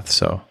that path.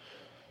 So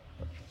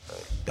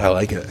I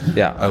like it.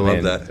 Yeah. I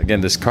love that.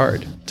 Again, this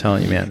card, I'm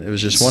telling you, man, it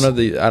was just one of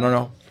the, I don't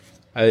know.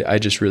 I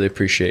just really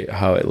appreciate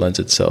how it lends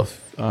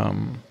itself,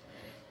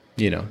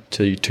 you know,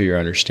 to your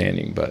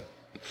understanding, but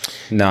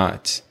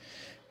not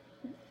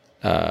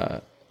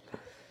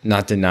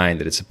denying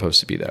that it's supposed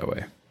to be that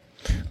way.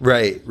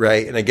 Right.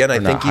 And again, I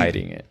think not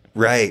hiding it.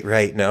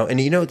 Right. No. And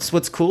you know,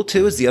 what's cool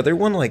too is the other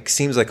one like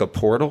seems like a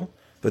portal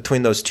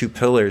between those 2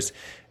 pillars.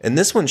 And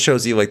this one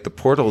shows you like the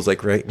portal is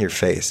like right in your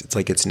face. It's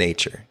like it's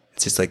nature.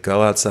 It's just like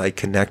go outside,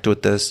 connect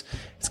with this.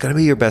 It's got to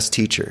be your best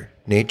teacher.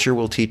 Nature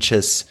will teach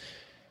us.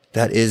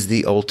 That is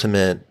the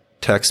ultimate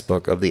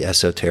textbook of the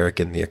esoteric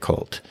and the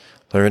occult.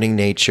 Learning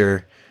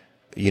nature,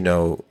 you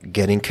know,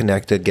 getting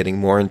connected, getting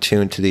more in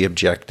tune to the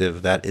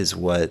objective. That is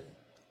what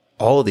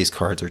all of these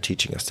cards are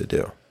teaching us to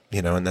do,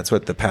 you know, and that's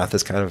what the path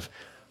is kind of,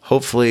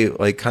 hopefully,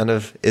 like kind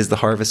of is the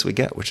harvest we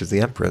get, which is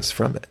the Empress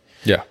from it.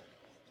 Yeah.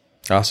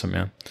 Awesome,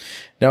 man.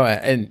 No,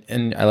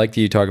 and I like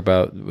that you talk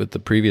about with the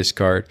previous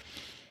card,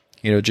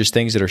 you know, just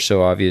things that are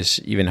so obvious,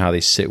 even how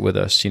they sit with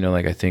us, you know,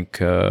 like I think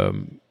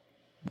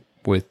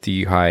with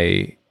the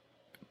High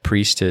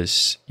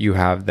Priestess, you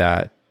have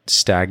that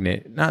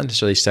stagnant, not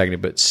necessarily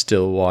stagnant, but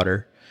still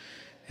water.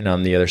 And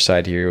on the other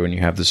side here, when you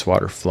have this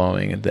water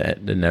flowing and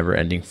the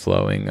never-ending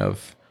flowing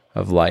of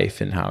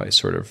life and how it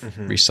sort of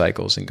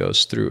recycles and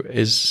goes through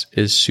is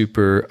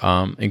super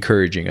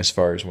encouraging. As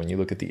far as when you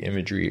look at the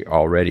imagery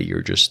already,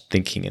 you're just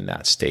thinking in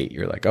that state.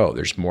 You're like, oh,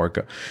 there's more.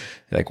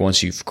 Like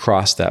once you've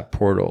crossed that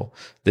portal,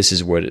 this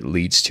is what it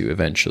leads to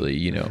eventually.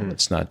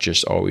 It's not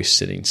just always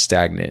sitting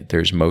stagnant.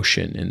 There's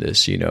motion in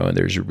this, and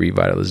there's a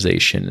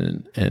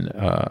revitalization and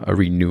a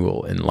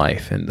renewal in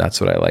life, and that's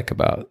what I like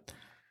about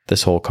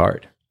this whole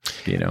card.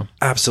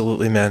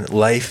 Absolutely, man.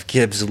 Life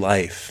gives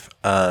life.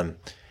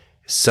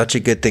 Such a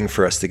good thing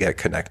for us to get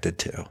connected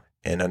to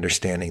and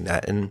understanding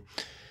that. And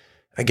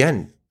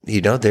again,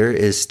 there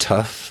is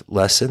tough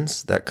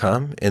lessons that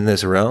come in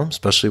this realm,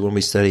 especially when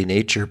we study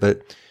nature.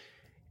 But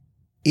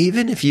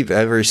even if you've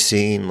ever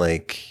seen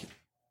like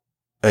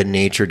a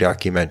nature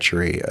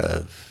documentary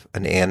of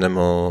an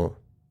animal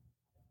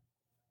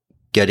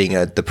getting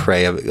at the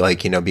prey of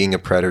like, being a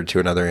predator to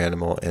another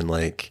animal and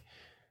like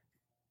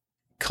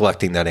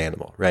collecting that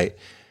animal, right?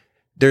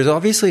 There's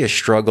obviously a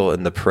struggle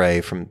in the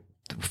prey from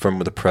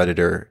the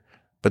predator,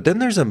 but then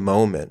there's a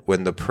moment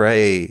when the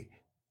prey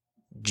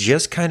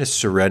just kind of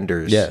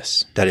surrenders.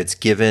 Yes, that it's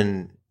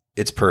given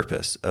its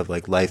purpose of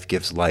like life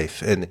gives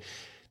life. And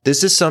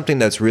this is something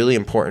that's really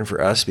important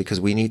for us because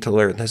we need to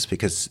learn this,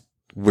 because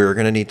we're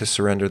going to need to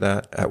surrender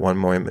that at one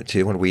moment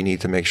too, and we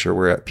need to make sure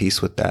we're at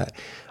peace with that.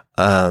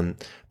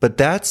 But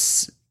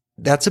that's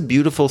a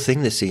beautiful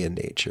thing to see in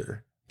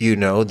nature,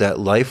 that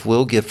life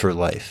will give for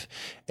life.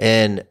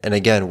 And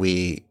again,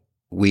 we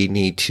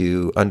need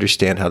to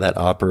understand how that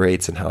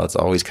operates and how it's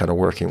always kind of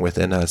working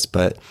within us.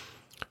 But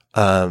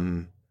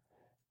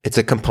it's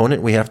a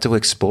component we have to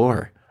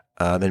explore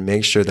and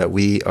make sure that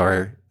we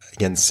are,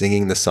 again,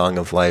 singing the song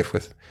of life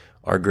with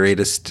our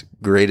greatest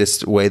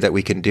way that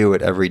we can do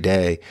it every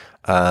day.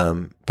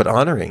 But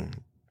honoring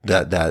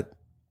that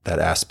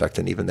aspect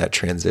and even that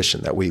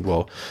transition that we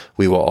will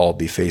all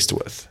be faced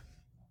with.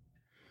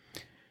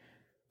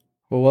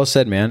 Well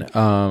said, man.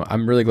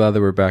 I'm really glad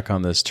that we're back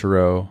on this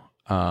Tarot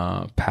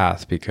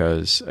path,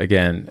 because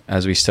again,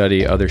 as we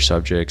study other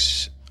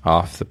subjects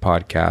off the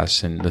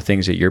podcast and the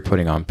things that you're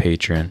putting on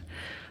Patreon,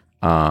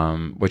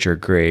 which are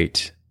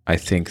great, I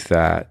think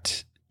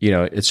that,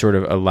 it sort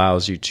of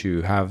allows you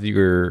to have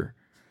your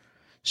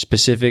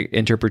specific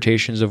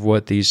interpretations of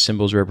what these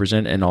symbols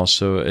represent. And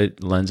also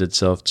it lends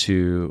itself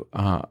to,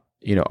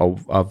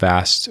 a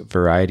vast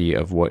variety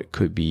of what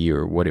could be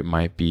or what it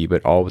might be,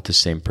 but all with the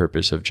same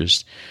purpose of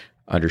just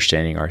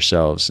understanding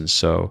ourselves. And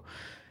so,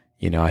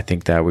 I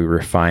think that we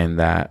refine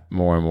that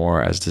more and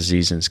more as the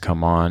seasons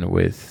come on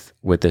with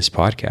this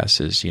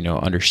podcast is,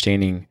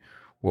 understanding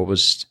what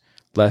was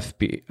left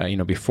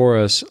before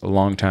us a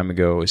long time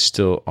ago is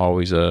still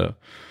always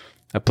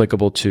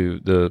applicable to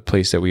the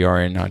place that we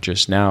are in, not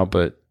just now,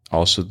 but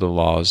also the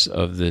laws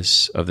of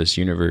this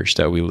universe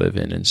that we live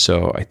in. And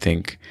so I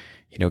think,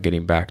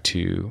 getting back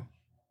to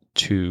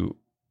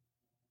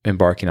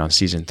embarking on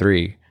season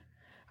 3,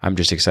 I'm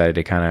just excited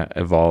to kind of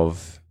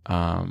evolve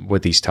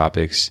with these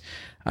topics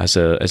as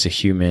a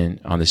human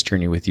on this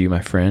journey with you,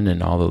 my friend,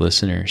 and all the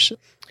listeners.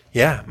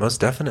 Yeah,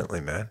 most definitely,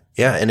 man.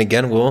 Yeah. And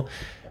again,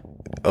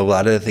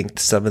 I think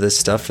some of this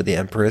stuff for the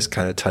Empress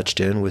kind of touched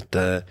in with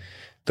the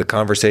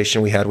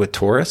conversation we had with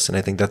Taurus. And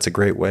I think that's a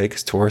great way,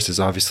 because Taurus is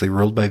obviously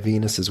ruled by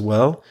Venus as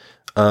well.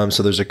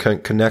 So there's a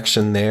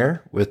connection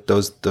there with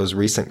those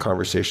recent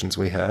conversations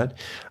we had.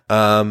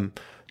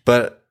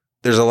 But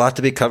there's a lot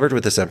to be covered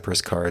with this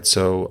Empress card.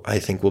 So I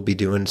think we'll be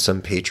doing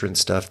some patron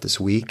stuff this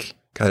week,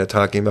 kind of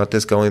talking about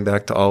this, going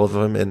back to all of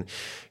them. And,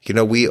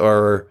 we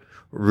are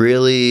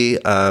really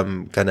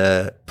going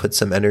to put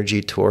some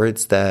energy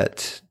towards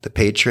the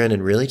patron,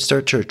 and really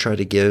start to try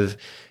to give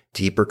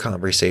deeper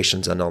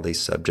conversations on all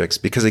these subjects.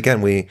 Because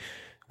again, we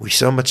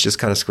so much just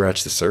kind of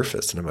scratch the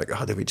surface. And I'm like,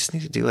 oh, do we just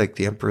need to do like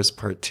the Empress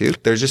part 2?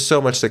 There's just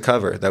so much to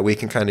cover that we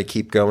can kind of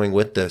keep going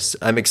with this.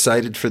 I'm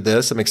excited for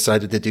this. I'm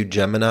excited to do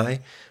Gemini,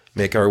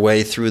 make our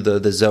way through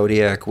the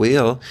zodiac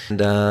wheel.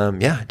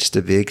 And just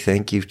a big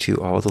thank you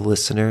to all the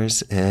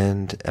listeners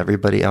and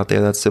everybody out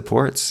there that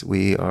supports.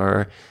 We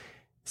are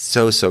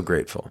so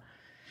grateful.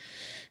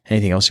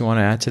 Anything else you want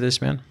to add to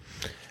this, man?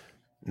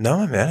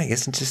 No, man, I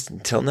guess just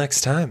until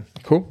next time.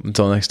 Cool.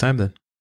 Until next time then.